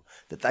pole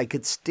that they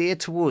could steer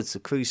towards the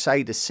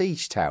Crusader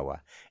siege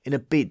tower in a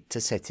bid to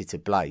set it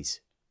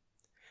ablaze.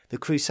 The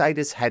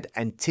Crusaders had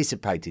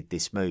anticipated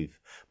this move,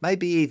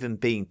 maybe even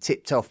being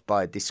tipped off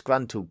by a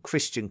disgruntled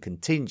Christian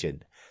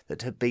contingent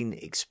that had been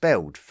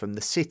expelled from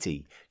the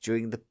city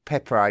during the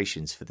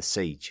preparations for the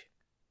siege.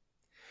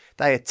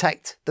 They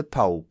attacked the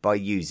pole by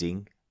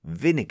using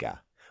vinegar,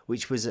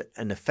 which was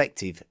an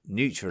effective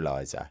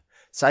neutraliser,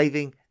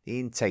 saving the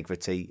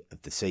integrity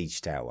of the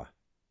siege tower.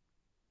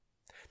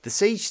 The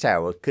siege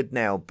tower could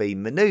now be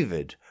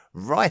manoeuvred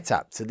right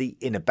up to the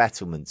inner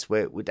battlements,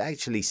 where it would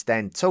actually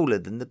stand taller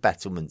than the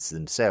battlements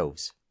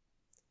themselves.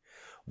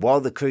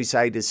 While the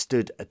Crusaders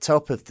stood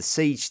atop of the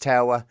siege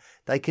tower,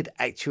 they could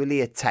actually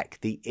attack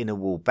the inner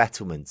wall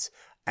battlements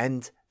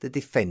and the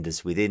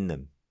defenders within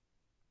them.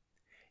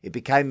 It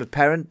became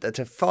apparent that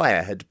a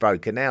fire had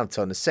broken out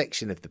on a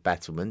section of the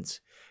battlements,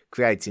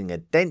 creating a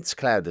dense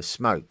cloud of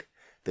smoke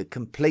that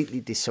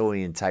completely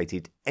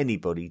disorientated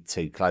anybody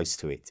too close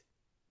to it.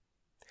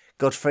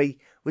 Godfrey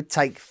would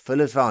take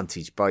full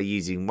advantage by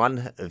using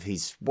one of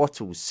his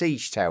wattle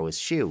siege tower's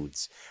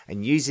shields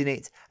and using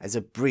it as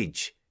a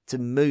bridge to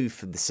move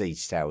from the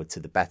siege tower to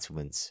the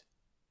battlements.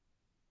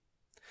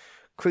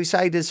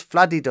 Crusaders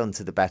flooded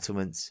onto the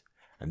battlements,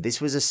 and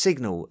this was a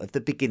signal of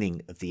the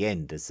beginning of the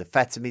end, as the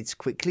Fatimids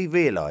quickly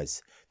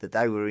realised that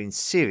they were in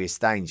serious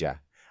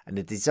danger, and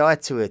a desire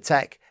to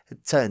attack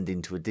had turned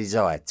into a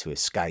desire to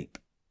escape.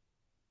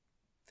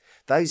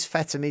 Those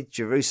Fatimid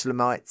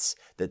Jerusalemites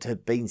that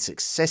had been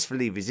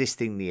successfully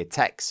resisting the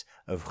attacks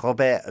of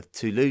Robert of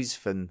Toulouse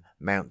from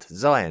Mount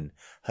Zion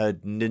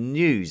heard the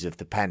news of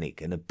the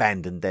panic and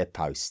abandoned their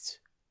posts.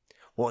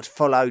 What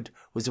followed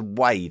was a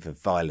wave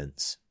of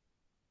violence.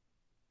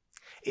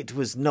 It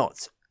was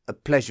not a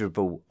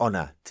pleasurable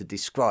honour to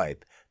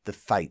describe the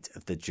fate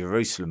of the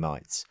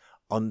Jerusalemites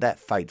on that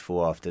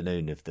fateful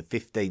afternoon of the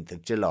 15th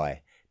of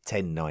July,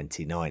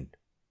 1099.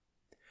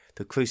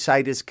 The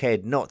Crusaders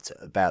cared not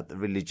about the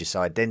religious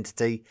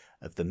identity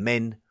of the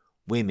men,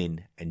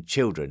 women and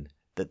children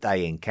that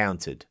they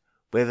encountered.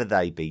 Whether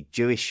they be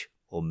Jewish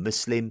or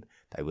Muslim,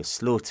 they were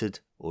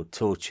slaughtered or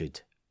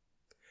tortured.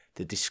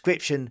 The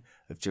description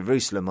of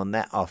Jerusalem on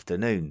that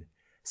afternoon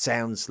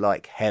sounds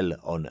like hell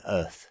on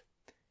earth.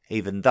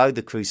 Even though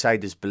the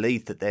Crusaders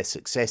believed that their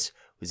success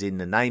was in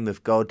the name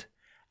of God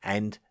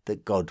and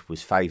that God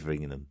was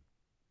favouring them.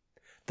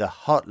 The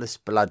heartless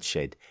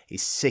bloodshed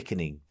is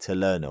sickening to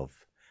learn of,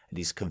 and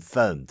is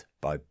confirmed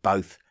by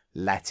both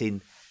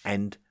Latin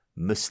and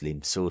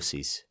Muslim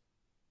sources.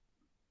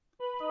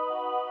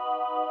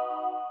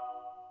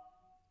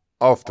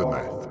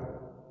 Aftermath.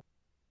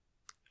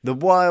 The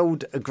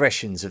wild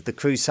aggressions of the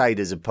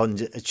Crusaders upon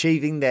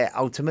achieving their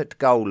ultimate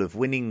goal of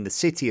winning the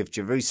city of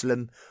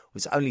Jerusalem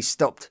was only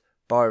stopped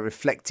by a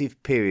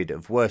reflective period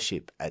of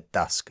worship at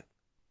dusk.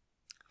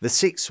 The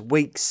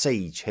 6-week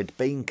siege had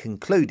been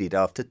concluded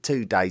after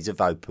 2 days of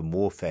open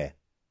warfare.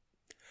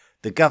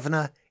 The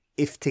governor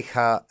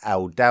Iftikhar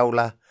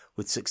al-Dawla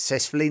would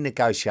successfully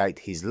negotiate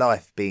his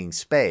life being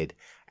spared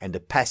and a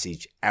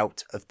passage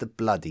out of the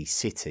bloody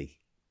city.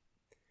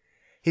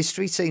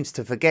 History seems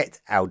to forget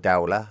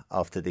al-Dawla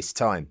after this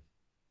time.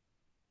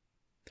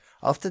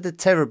 After the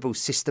terrible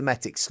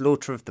systematic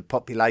slaughter of the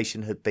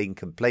population had been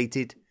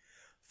completed,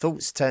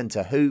 thoughts turned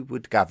to who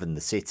would govern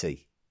the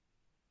city.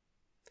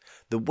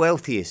 The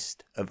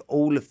wealthiest of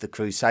all of the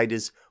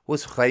Crusaders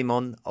was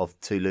Raymond of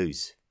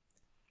Toulouse.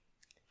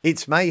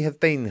 It may have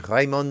been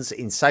Raymond's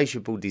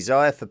insatiable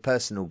desire for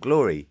personal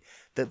glory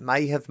that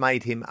may have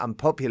made him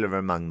unpopular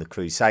among the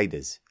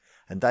Crusaders,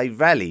 and they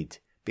rallied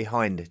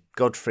behind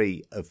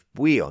Godfrey of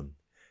Bouillon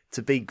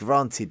to be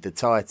granted the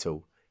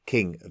title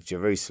King of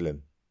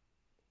Jerusalem.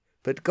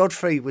 But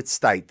Godfrey would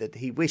state that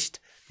he wished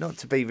not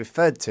to be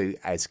referred to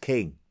as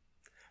king,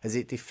 as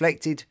it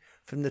deflected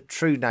from the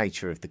true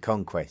nature of the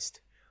conquest,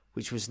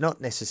 which was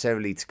not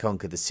necessarily to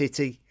conquer the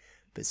city,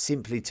 but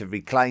simply to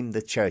reclaim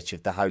the Church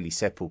of the Holy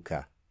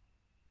Sepulchre.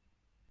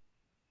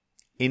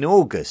 In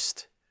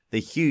August, the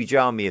huge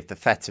army of the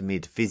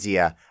Fatimid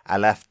vizier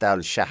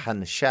Al-Afdal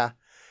Shahanshah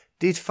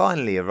did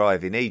finally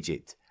arrive in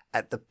Egypt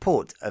at the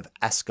port of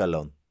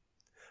Ascalon,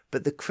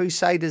 but the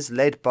Crusaders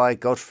led by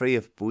Godfrey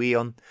of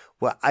Bouillon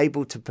were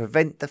able to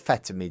prevent the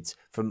Fatimids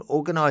from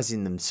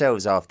organising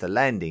themselves after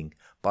landing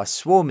by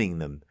swarming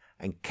them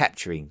and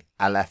capturing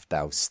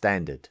Al-Afdal's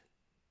standard.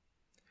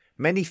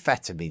 Many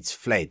Fatimids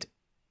fled,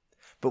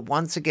 but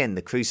once again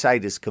the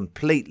Crusaders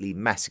completely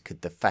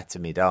massacred the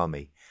Fatimid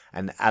army,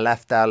 and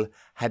Al-Afdal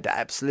had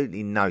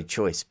absolutely no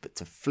choice but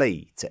to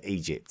flee to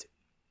Egypt.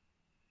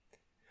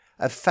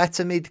 A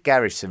Fatimid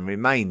garrison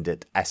remained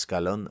at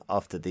Ascalon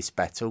after this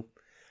battle,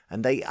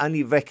 and they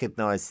only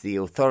recognised the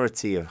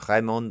authority of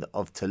Raymond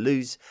of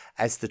Toulouse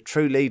as the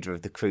true leader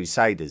of the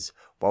Crusaders,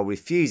 while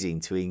refusing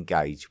to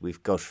engage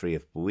with Godfrey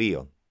of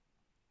Bouillon.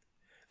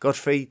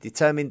 Godfrey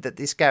determined that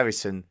this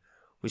garrison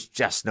was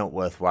just not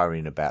worth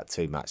worrying about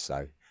too much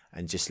though,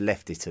 and just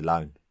left it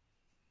alone.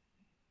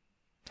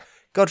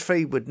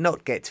 Godfrey would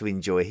not get to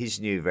enjoy his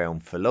new realm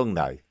for long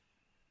though.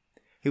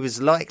 He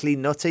was likely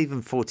not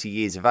even 40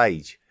 years of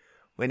age,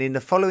 when in the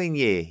following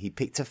year he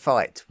picked a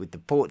fight with the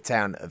port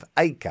town of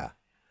Acre,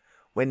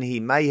 when he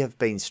may have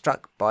been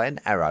struck by an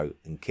arrow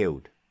and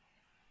killed.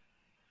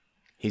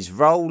 His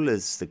role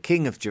as the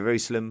King of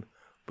Jerusalem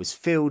was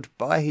filled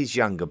by his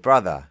younger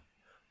brother,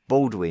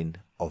 Baldwin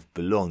of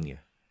Boulogne.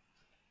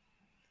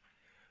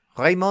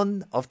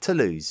 Raymond of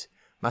Toulouse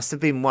must have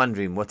been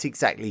wondering what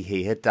exactly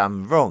he had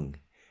done wrong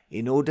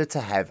in order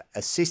to have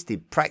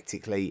assisted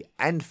practically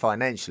and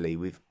financially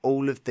with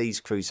all of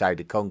these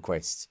Crusader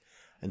conquests,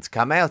 and to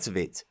come out of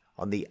it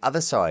on the other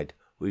side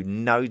with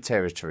no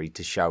territory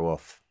to show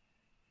off.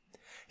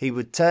 He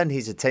would turn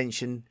his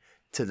attention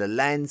to the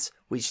lands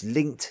which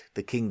linked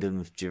the Kingdom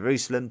of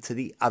Jerusalem to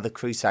the other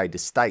Crusader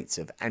states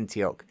of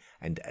Antioch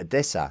and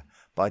Edessa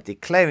by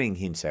declaring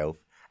himself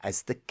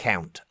as the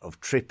Count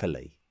of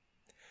Tripoli.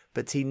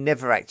 But he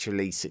never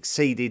actually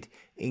succeeded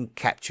in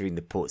capturing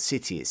the port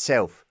city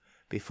itself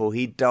before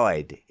he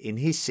died in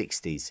his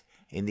 60s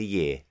in the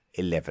year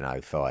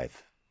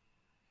 1105.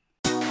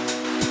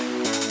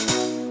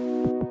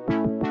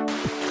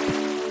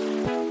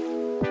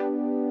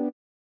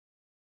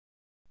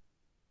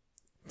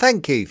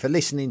 Thank you for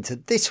listening to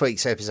this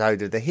week's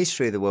episode of the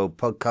History of the World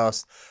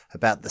podcast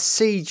about the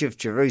Siege of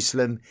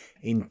Jerusalem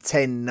in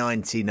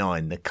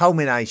 1099, the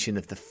culmination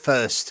of the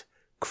First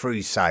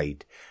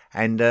Crusade.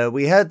 And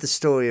we heard the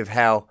story of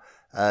how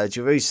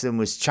Jerusalem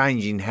was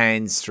changing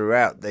hands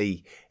throughout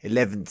the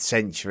 11th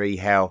century,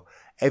 how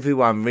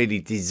everyone really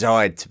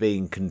desired to be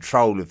in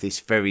control of this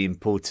very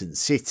important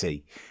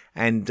city.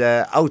 And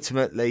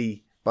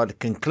ultimately, by the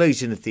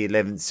conclusion of the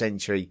 11th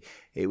century,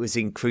 it was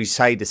in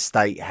Crusader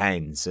state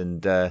hands.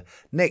 And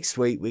next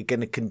week, we're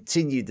going to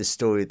continue the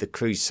story of the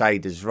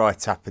Crusaders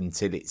right up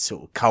until its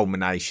sort of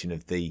culmination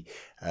of the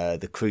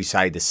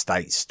Crusader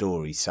state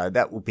story. So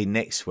that will be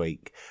next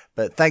week.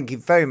 But thank you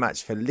very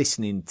much for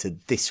listening to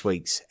this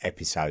week's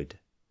episode.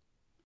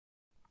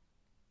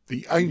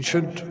 The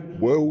Ancient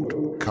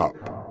World Cup.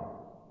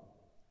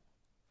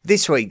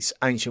 This week's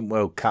Ancient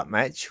World Cup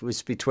match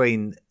was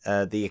between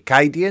the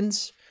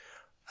Akkadians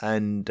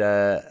and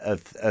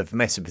of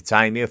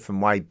Mesopotamia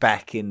from way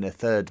back in the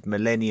 3rd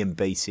millennium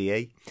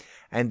BCE,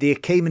 and the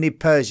Achaemenid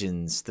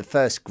Persians, the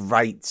first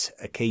great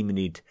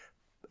Achaemenid,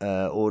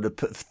 or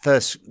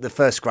the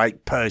first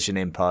great Persian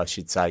empire, I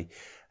should say,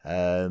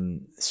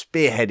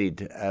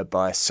 spearheaded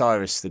by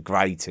Cyrus the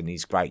Great and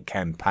his great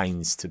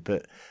campaigns to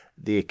put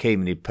the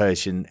Achaemenid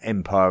Persian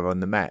Empire on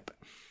the map.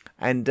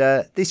 And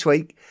this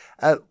week,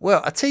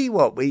 well, I tell you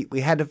what,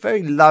 we had a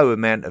very low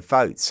amount of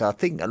votes. So I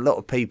think a lot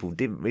of people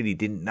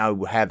didn't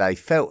know how they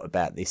felt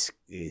about this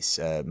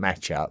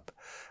matchup.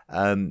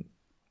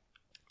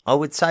 I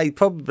would say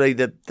probably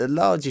the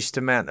largest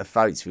amount of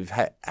votes we've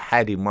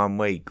had in 1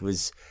 week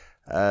was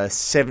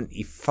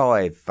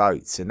 75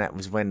 votes, and that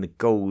was when the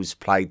Gauls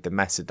played the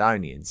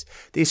Macedonians.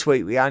 This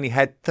week we only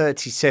had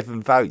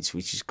 37 votes,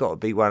 which has got to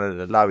be one of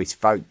the lowest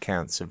vote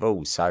counts of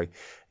all. So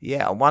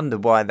yeah, I wonder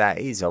why that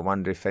is. I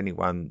wonder if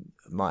anyone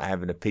might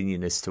have an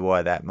opinion as to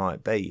why that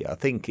might be. I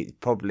think it's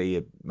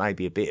probably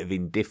maybe a bit of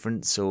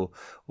indifference, or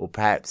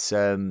perhaps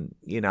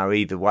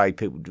either way,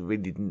 people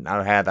really didn't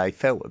know how they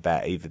felt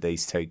about either of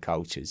these two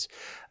cultures.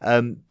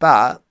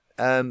 But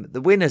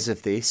the winners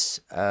of this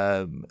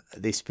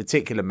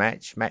particular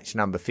match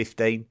number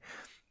 15,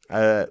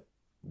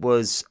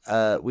 was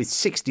with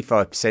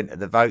 65% of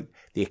the vote,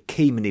 the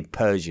Achaemenid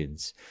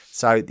Persians.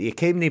 So the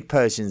Achaemenid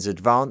Persians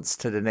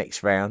advanced to the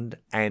next round,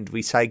 and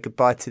we say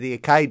goodbye to the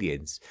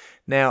Akkadians.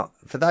 Now,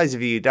 for those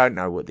of you who don't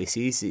know what this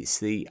is, it's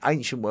the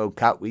Ancient World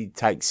Cup. We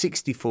take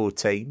 64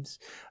 teams,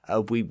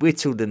 we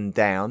whittle them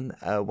down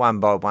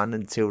one by one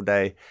until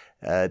they're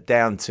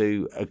down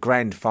to a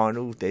grand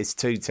final. There's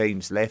 2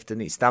 teams left,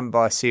 and it's done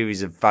by a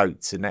series of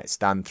votes, and that's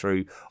done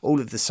through all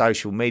of the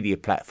social media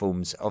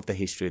platforms of the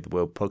History of the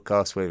World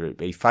podcast, whether it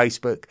be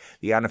Facebook,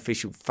 the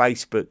unofficial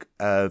Facebook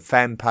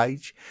fan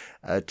page,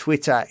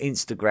 Twitter,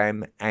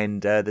 Instagram,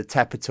 and the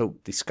Tapper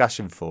Talk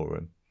discussion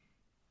forum.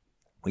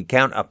 We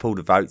count up all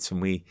the votes,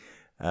 and we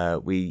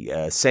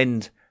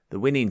send the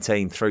winning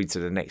team through to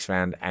the next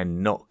round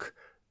and knock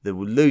the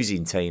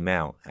losing team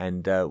out.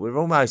 And we're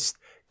almost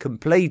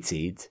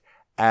completed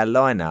our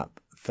lineup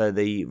for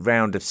the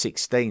round of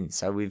 16.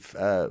 So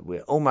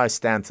we're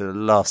almost down to the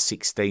last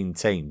 16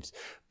 teams,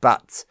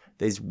 but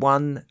there's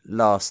one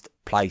last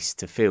place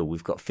to fill.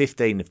 We've got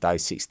 15 of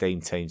those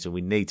 16 teams, and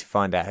we need to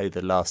find out who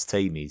the last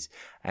team is,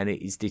 and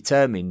it is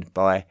determined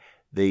by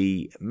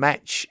the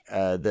match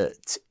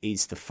that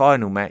is the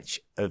final match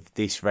of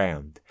this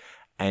round,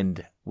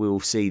 and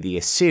we'll see the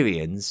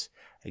Assyrians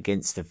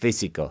against the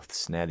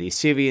Visigoths. Now, the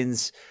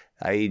Assyrians,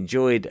 they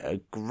enjoyed a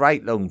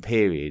great long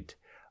period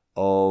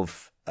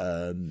of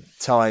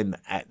time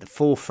at the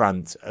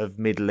forefront of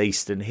Middle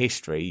Eastern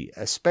history,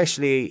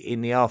 especially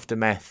in the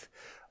aftermath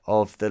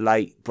of the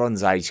late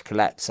Bronze Age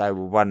collapse. They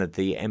were one of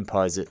the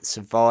empires that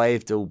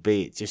survived,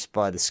 albeit just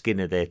by the skin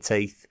of their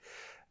teeth.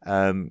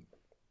 And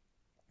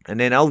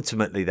then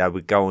ultimately they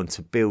would go on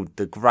to build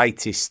the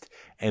greatest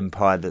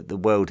empire that the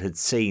world had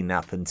seen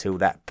up until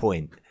that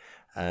point.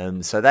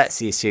 So that's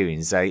the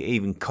Assyrians. They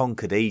even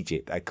conquered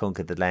Egypt. They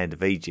conquered the land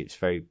of Egypt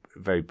very,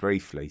 very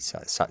briefly.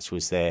 So such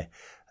was their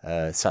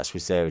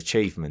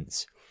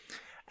achievements.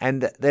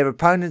 And their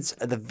opponents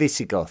are the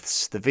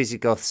Visigoths. The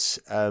Visigoths,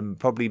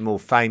 probably more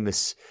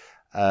famous,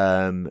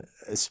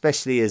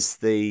 especially as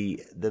the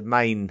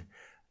main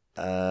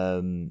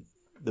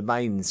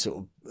sort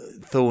of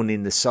thorn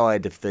in the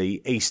side of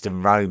the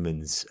Eastern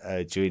Romans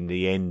during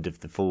the end of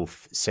the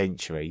 4th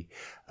century,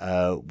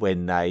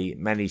 when they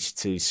managed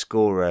to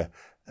score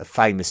a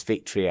famous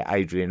victory at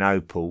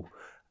Adrianople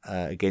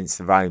against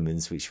the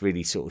Romans, which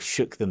really sort of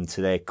shook them to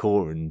their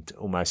core and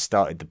almost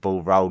started the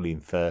ball rolling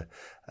for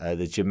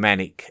the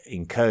Germanic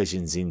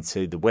incursions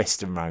into the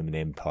Western Roman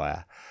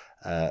Empire,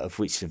 of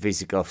which the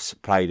Visigoths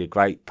played a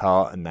great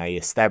part, and they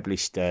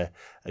established a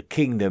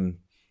kingdom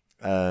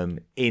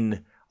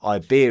in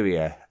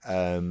Iberia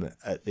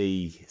at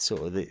the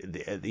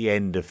at the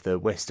end of the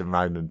Western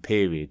Roman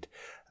period.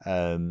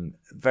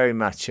 Very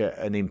much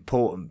an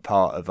important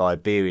part of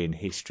Iberian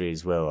history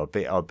as well, a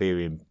bit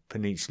Iberian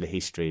Peninsula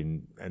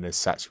history, and as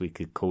such we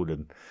could call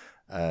them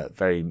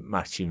very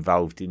much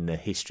involved in the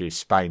history of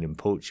Spain and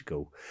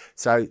Portugal.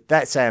 So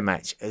that's our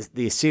match,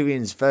 the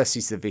Assyrians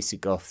versus the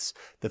Visigoths,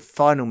 the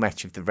final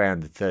match of the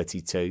round of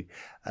 32.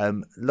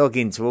 Log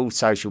into all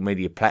social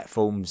media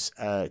platforms,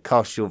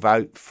 cast your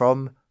vote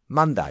from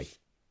Monday.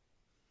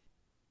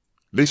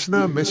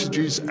 Listener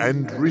messages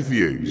and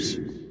reviews.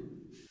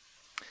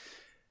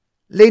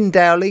 Lynn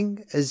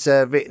Dowling has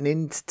written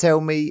in to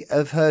tell me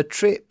of her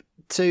trip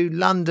to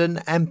London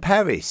and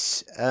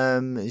Paris.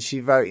 She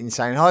wrote in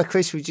saying, "Hi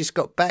Chris, we just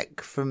got back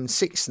from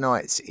 6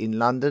 nights in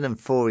London and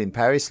 4 in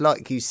Paris.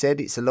 Like you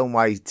said, it's a long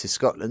way to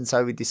Scotland,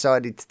 so we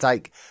decided to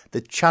take the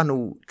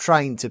Channel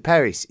train to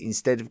Paris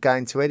instead of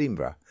going to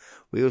Edinburgh.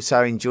 We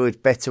also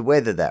enjoyed better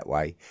weather that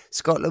way.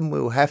 Scotland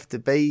will have to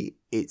be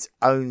its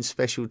own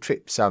special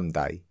trip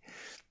someday."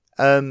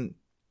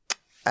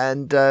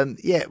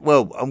 Yeah,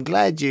 well, I'm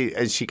glad you,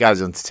 and she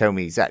goes on to tell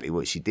me exactly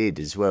what she did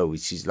as well,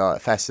 which is like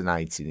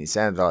fascinating. It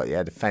sounds like you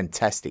had a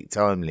fantastic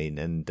time, Lynn,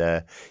 and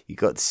you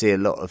got to see a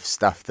lot of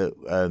stuff that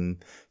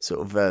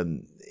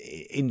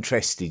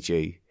interested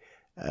you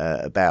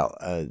about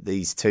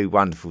these two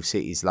wonderful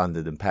cities,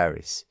 London and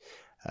Paris.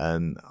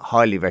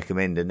 Highly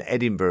recommend. And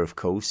Edinburgh, of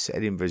course.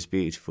 Edinburgh's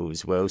beautiful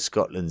as well.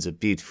 Scotland's a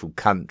beautiful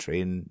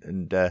country,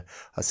 and I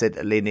said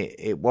to Lynn,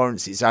 it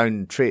warrants its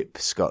own trip.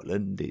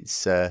 Scotland,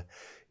 it's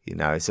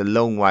it's a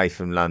long way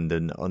from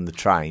London on the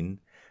train.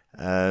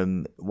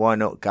 Why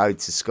not go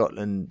to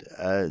Scotland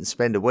and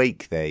spend a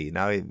week there?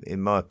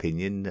 In my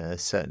opinion,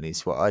 certainly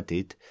it's what I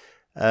did.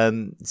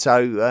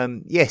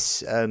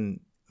 Yes.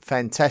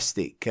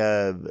 Fantastic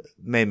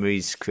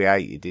memories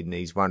created in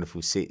these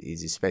wonderful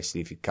cities,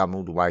 especially if you come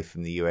all the way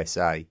from the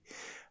USA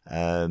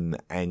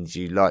and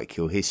you like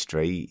your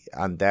history.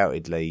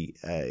 Undoubtedly,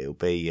 it'll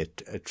be a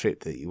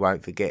trip that you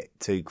won't forget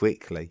too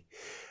quickly.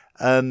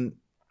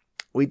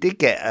 We did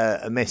get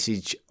a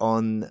message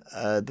on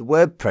the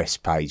WordPress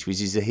page,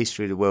 which is the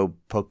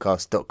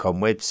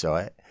historyoftheworldpodcast.com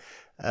website,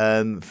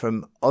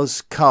 from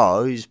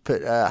Oscar, who's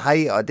put,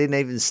 "Hey, I didn't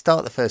even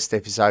start the first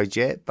episode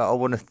yet, but I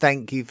want to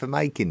thank you for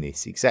making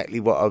this. Exactly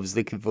what I was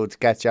looking for to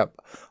catch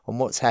up on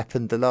what's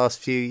happened the last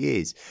few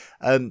years."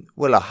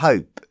 Well, I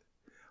hope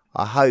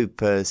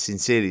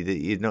sincerely that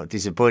you're not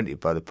disappointed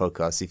by the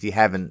podcast if you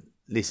haven't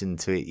listened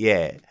to it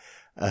yet.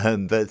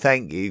 But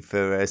thank you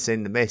for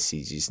sending the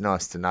message. It's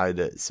nice to know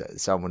that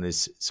someone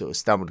has sort of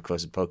stumbled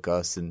across a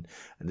podcast and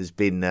has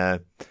been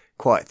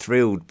quite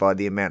thrilled by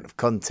the amount of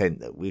content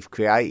that we've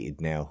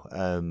created now.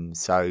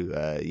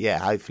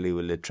 Hopefully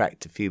we'll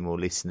attract a few more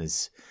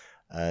listeners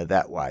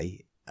that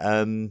way.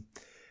 Let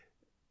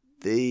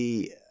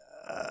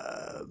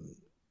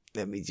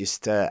me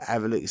just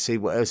have a look and see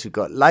what else we've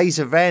got.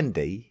 Laser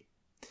Randy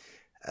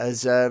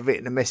has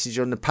written a message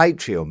on the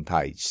Patreon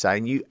page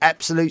saying, "You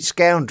absolute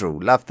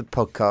scoundrel, love the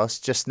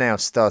podcast, just now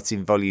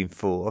starting volume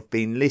 4. I've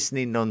been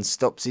listening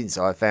non-stop since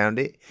I found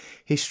it.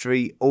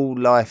 History all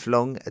life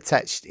long.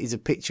 Attached is a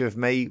picture of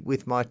me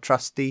with my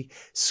trusty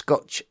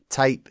Scotch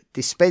tape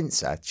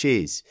dispenser.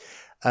 Cheers."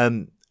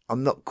 I'm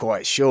not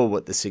quite sure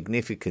what the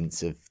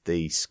significance of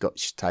the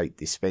Scotch tape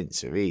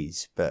dispenser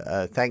is,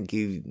 but thank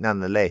you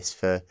nonetheless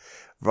for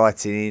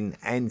writing in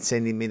and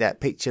sending me that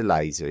picture,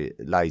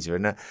 Laser.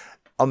 And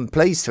I'm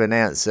pleased to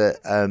announce that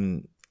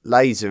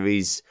Laser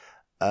is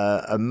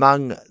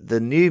among the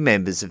new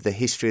members of the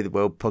History of the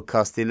World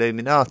podcast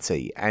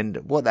Illuminati. And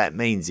what that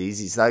means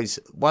is those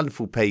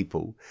wonderful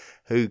people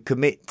who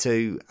commit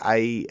to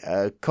a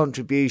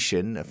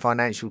contribution, a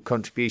financial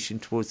contribution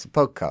towards the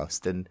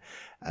podcast. And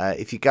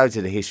if you go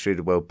to the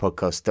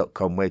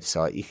historyoftheworldpodcast.com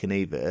website, you can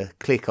either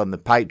click on the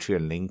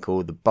Patreon link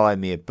or the Buy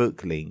Me a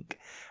Book link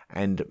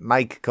and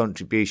make a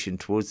contribution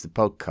towards the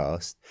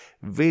podcast.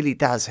 It really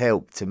does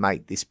help to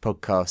make this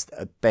podcast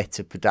a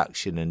better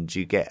production, and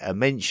you get a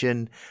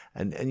mention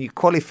and you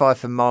qualify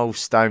for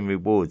milestone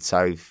rewards.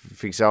 So,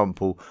 for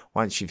example,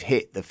 once you've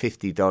hit the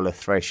 $50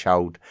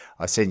 threshold,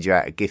 I send you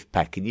out a gift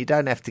pack, and you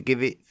don't have to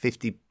give it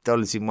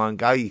 $50 in one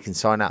go. You can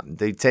sign up and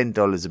do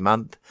 $10 a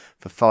month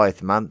for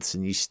 5 months,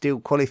 and you still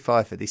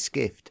qualify for this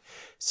gift.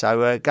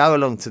 So go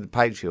along to the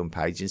Patreon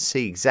page and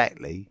see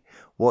exactly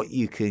what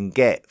you can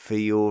get for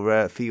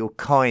your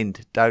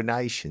kind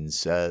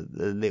donations, the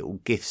little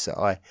gifts that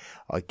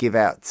I give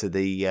out to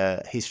the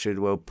History of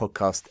the World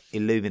podcast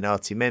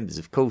Illuminati members.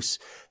 Of course,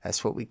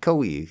 that's what we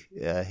call you,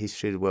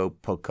 History of the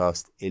World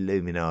podcast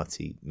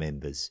Illuminati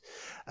members.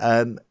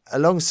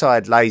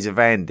 Alongside Laser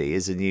Randy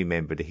as a new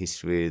member of the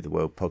History of the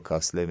World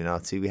podcast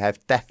Illuminati, we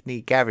have Daphne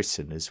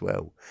Garrison as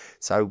well.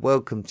 So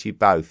welcome to you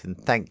both, and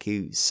thank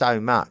you so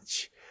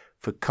much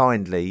for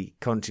kindly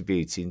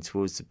contributing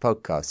towards the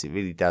podcast. It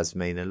really does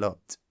mean a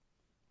lot.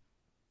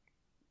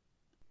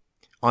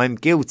 I'm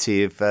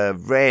guilty of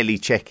rarely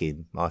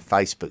checking my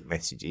Facebook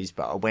messages,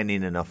 but I went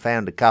in and I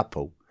found a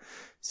couple.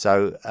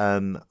 So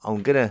I'm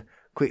going to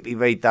quickly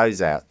read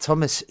those out.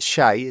 Thomas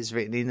Shea has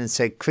written in and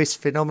said, Chris,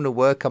 phenomenal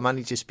work. I'm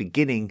only just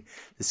beginning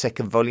the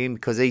second volume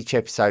because each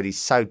episode is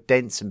so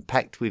dense and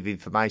packed with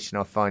information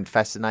I find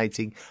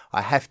fascinating.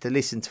 I have to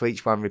listen to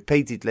each one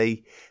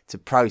repeatedly to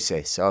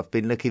process. So I've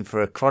been looking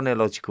for a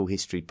chronological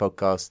history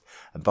podcast,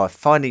 and by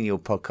finding your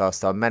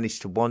podcast, I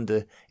managed to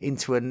wander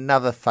into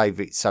another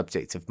favourite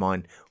subject of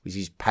mine, which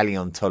is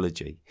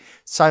paleontology.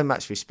 So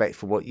much respect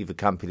for what you've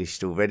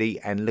accomplished already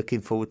and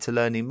looking forward to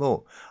learning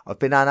more. I've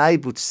been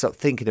unable to stop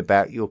thinking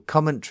about your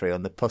commentary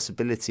on the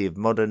possibility of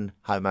modern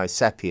Homo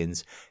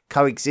sapiens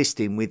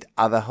coexisting with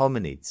other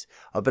hominids.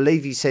 I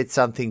believe you said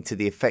something to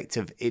the effect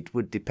of it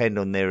would depend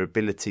on their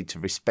ability to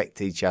respect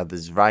each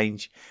other's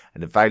range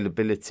and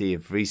availability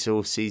of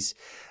resources.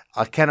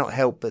 I cannot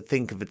help but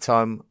think of a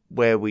time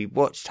where we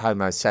watched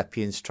Homo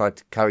sapiens try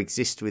to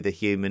coexist with a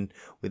human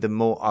with a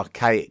more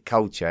archaic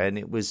culture, and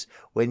it was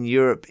when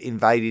Europe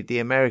invaded the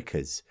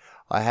Americas.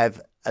 I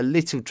have a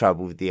little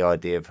trouble with the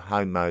idea of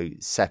Homo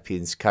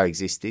sapiens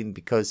coexisting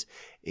because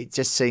it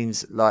just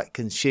seems like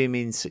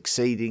consuming,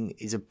 succeeding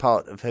is a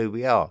part of who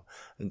we are,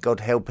 and God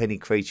help any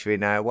creature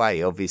in our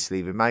way.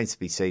 Obviously, remains to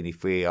be seen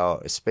if we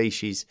are a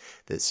species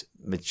that's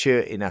mature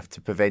enough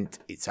to prevent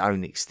its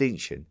own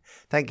extinction.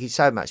 Thank you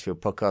so much for your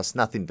podcast.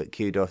 Nothing but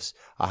kudos.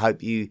 I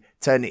hope you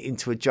turn it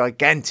into a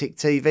gigantic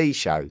TV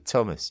show,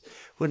 Thomas.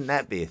 Wouldn't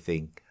that be a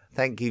thing?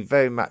 Thank you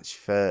very much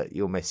for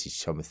your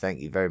message, Thomas. Thank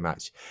you very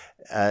much.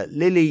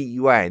 Lily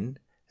Yuan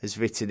has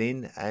written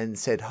in and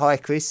said, Hi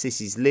Chris,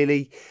 this is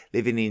Lily,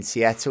 living in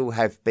Seattle,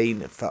 have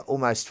been for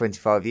almost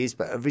 25 years,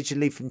 but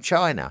originally from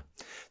China.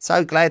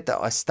 So glad that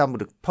I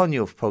stumbled upon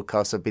your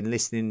podcast. I've been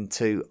listening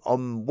to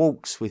on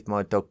walks with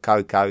my dog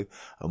Coco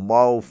and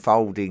while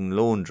folding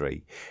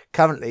laundry.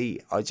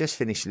 Currently, I just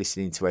finished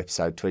listening to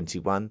episode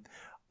 21.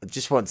 I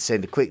just want to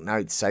send a quick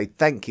note to say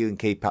thank you and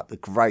keep up the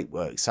great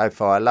work. So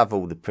far, I love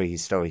all the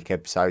prehistoric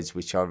episodes,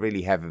 which I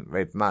really haven't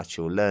read much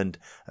or learned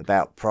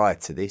about prior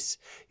to this.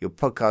 Your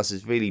podcast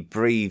has really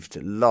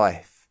breathed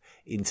life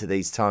into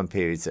these time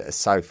periods that are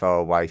so far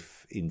away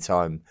in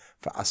time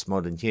for us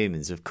modern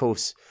humans. Of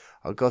course,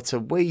 I got a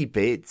wee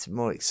bit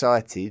more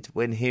excited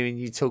when hearing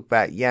you talk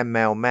about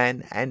Yanmao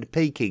Man and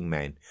Peking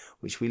Man,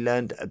 which we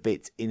learned a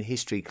bit in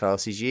history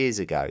classes years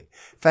ago.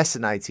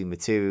 Fascinating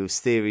materials,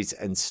 theories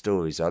and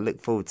stories. I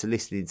look forward to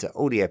listening to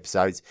all the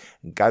episodes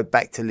and go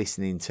back to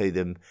listening to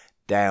them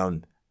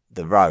down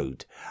the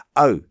road.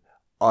 Oh,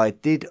 I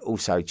did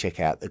also check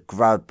out the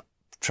grub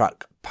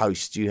truck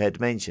post you had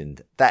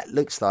mentioned. That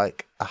looks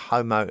like a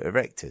Homo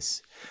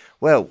erectus.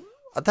 Well,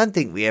 I don't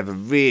think we ever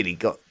really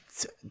got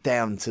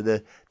down to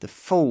the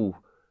full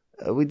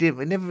we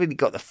never really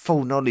got the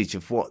full knowledge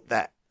of what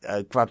that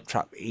grub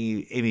truck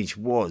image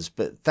was,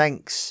 but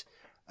thanks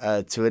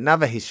to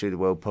another History of the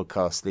World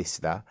podcast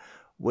listener,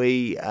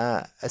 we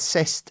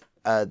assessed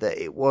that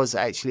it was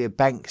actually a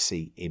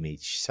Banksy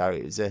image. So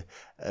it was a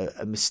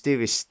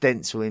mysterious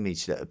stencil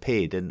image that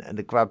appeared, and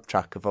the grub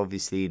truck have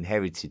obviously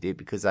inherited it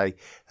because they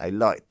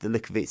liked the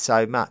look of it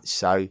so much.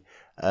 So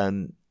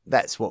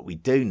that's what we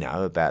do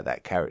know about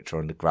that character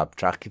on the grub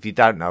truck. If you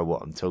don't know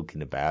what I'm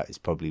talking about, it's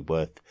probably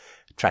worth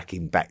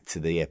tracking back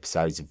to the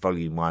episodes of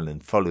Volume 1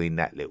 and following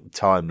that little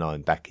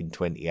timeline back in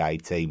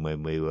 2018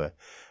 when we were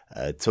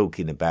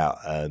talking about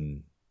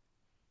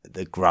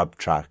the grub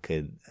truck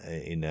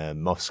in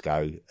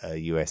Moscow,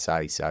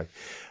 USA. So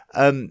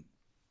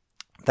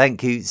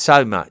thank you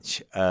so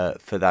much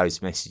for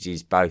those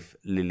messages, both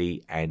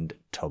Lily and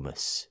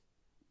Thomas.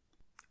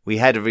 We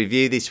had a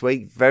review this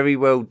week, very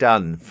well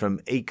done, from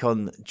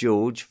Econ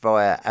George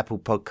via Apple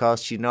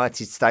Podcasts,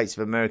 United States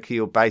of America.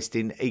 You're based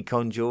in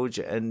Econ George,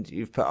 and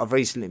I've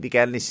recently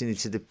began listening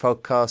to the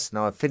podcast, and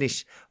I've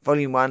finished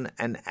Volume 1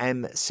 and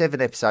am 7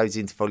 episodes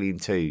into Volume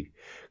 2.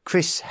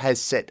 Chris has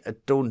set a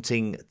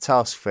daunting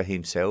task for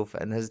himself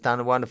and has done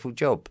a wonderful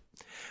job.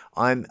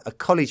 I'm a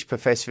college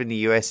professor in the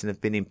US and have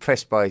been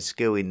impressed by his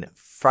skill in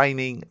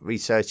framing,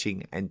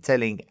 researching and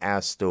telling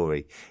our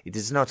story. It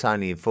has not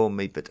only informed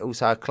me but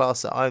also a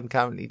class that I'm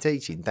currently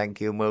teaching. Thank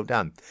you and well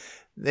done.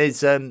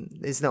 There's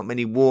not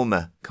many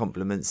warmer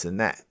compliments than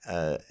that,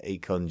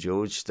 Econ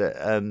George,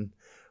 that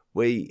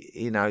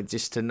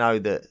just to know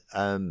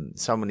that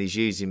someone is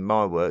using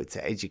my work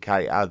to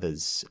educate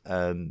others.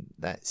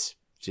 That's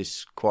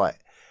just quite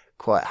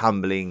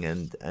humbling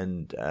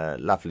and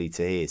lovely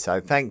to hear. So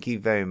thank you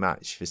very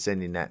much for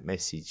sending that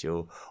message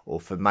or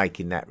for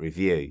making that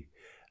review.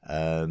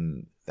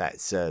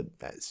 That's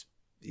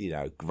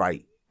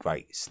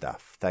great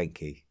stuff.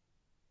 Thank you.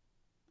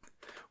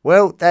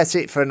 Well, that's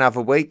it for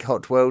another week,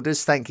 Hot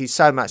Welders. Thank you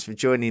so much for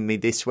joining me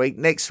this week.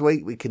 Next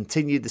week, we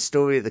continue the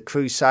story of the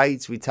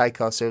Crusades. We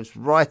take ourselves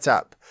right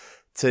up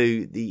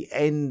to the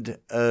end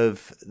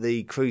of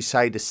the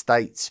Crusader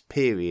states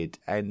period.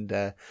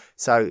 And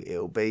so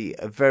it'll be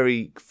a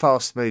very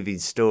fast-moving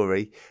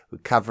story. We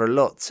cover a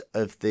lot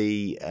of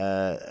the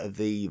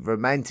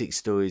romantic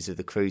stories of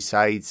the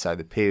Crusades, so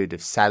the period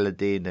of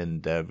Saladin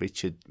and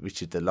Richard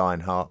the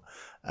Lionheart.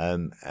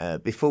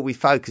 Before we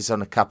focus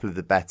on a couple of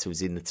the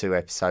battles in the 2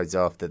 episodes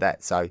after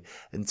that. So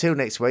until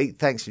next week,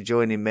 thanks for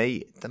joining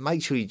me.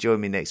 Make sure you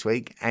join me next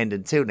week, and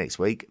until next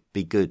week,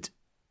 be good.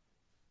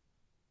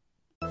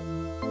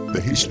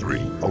 The History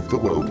of the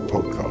World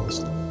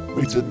podcast,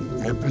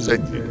 written and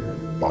presented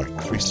by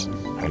Chris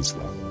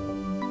Hasler.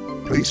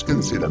 Please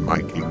consider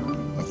making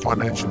a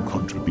financial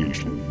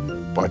contribution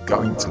by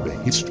going to the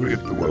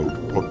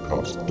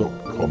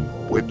historyoftheworldpodcast.com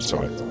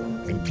website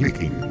and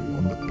clicking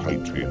on the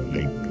Patreon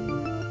link.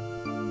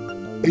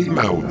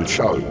 Email the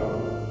show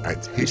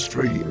at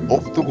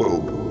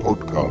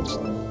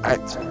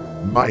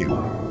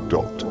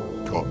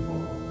historyoftheworldpodcast@mail.com.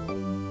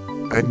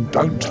 And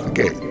don't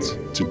forget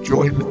to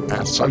join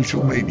our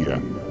social media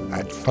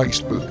at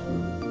Facebook,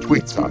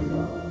 Twitter,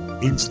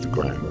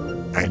 Instagram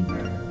and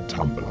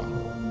Tumblr.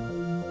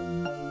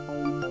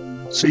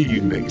 See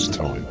you next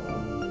time.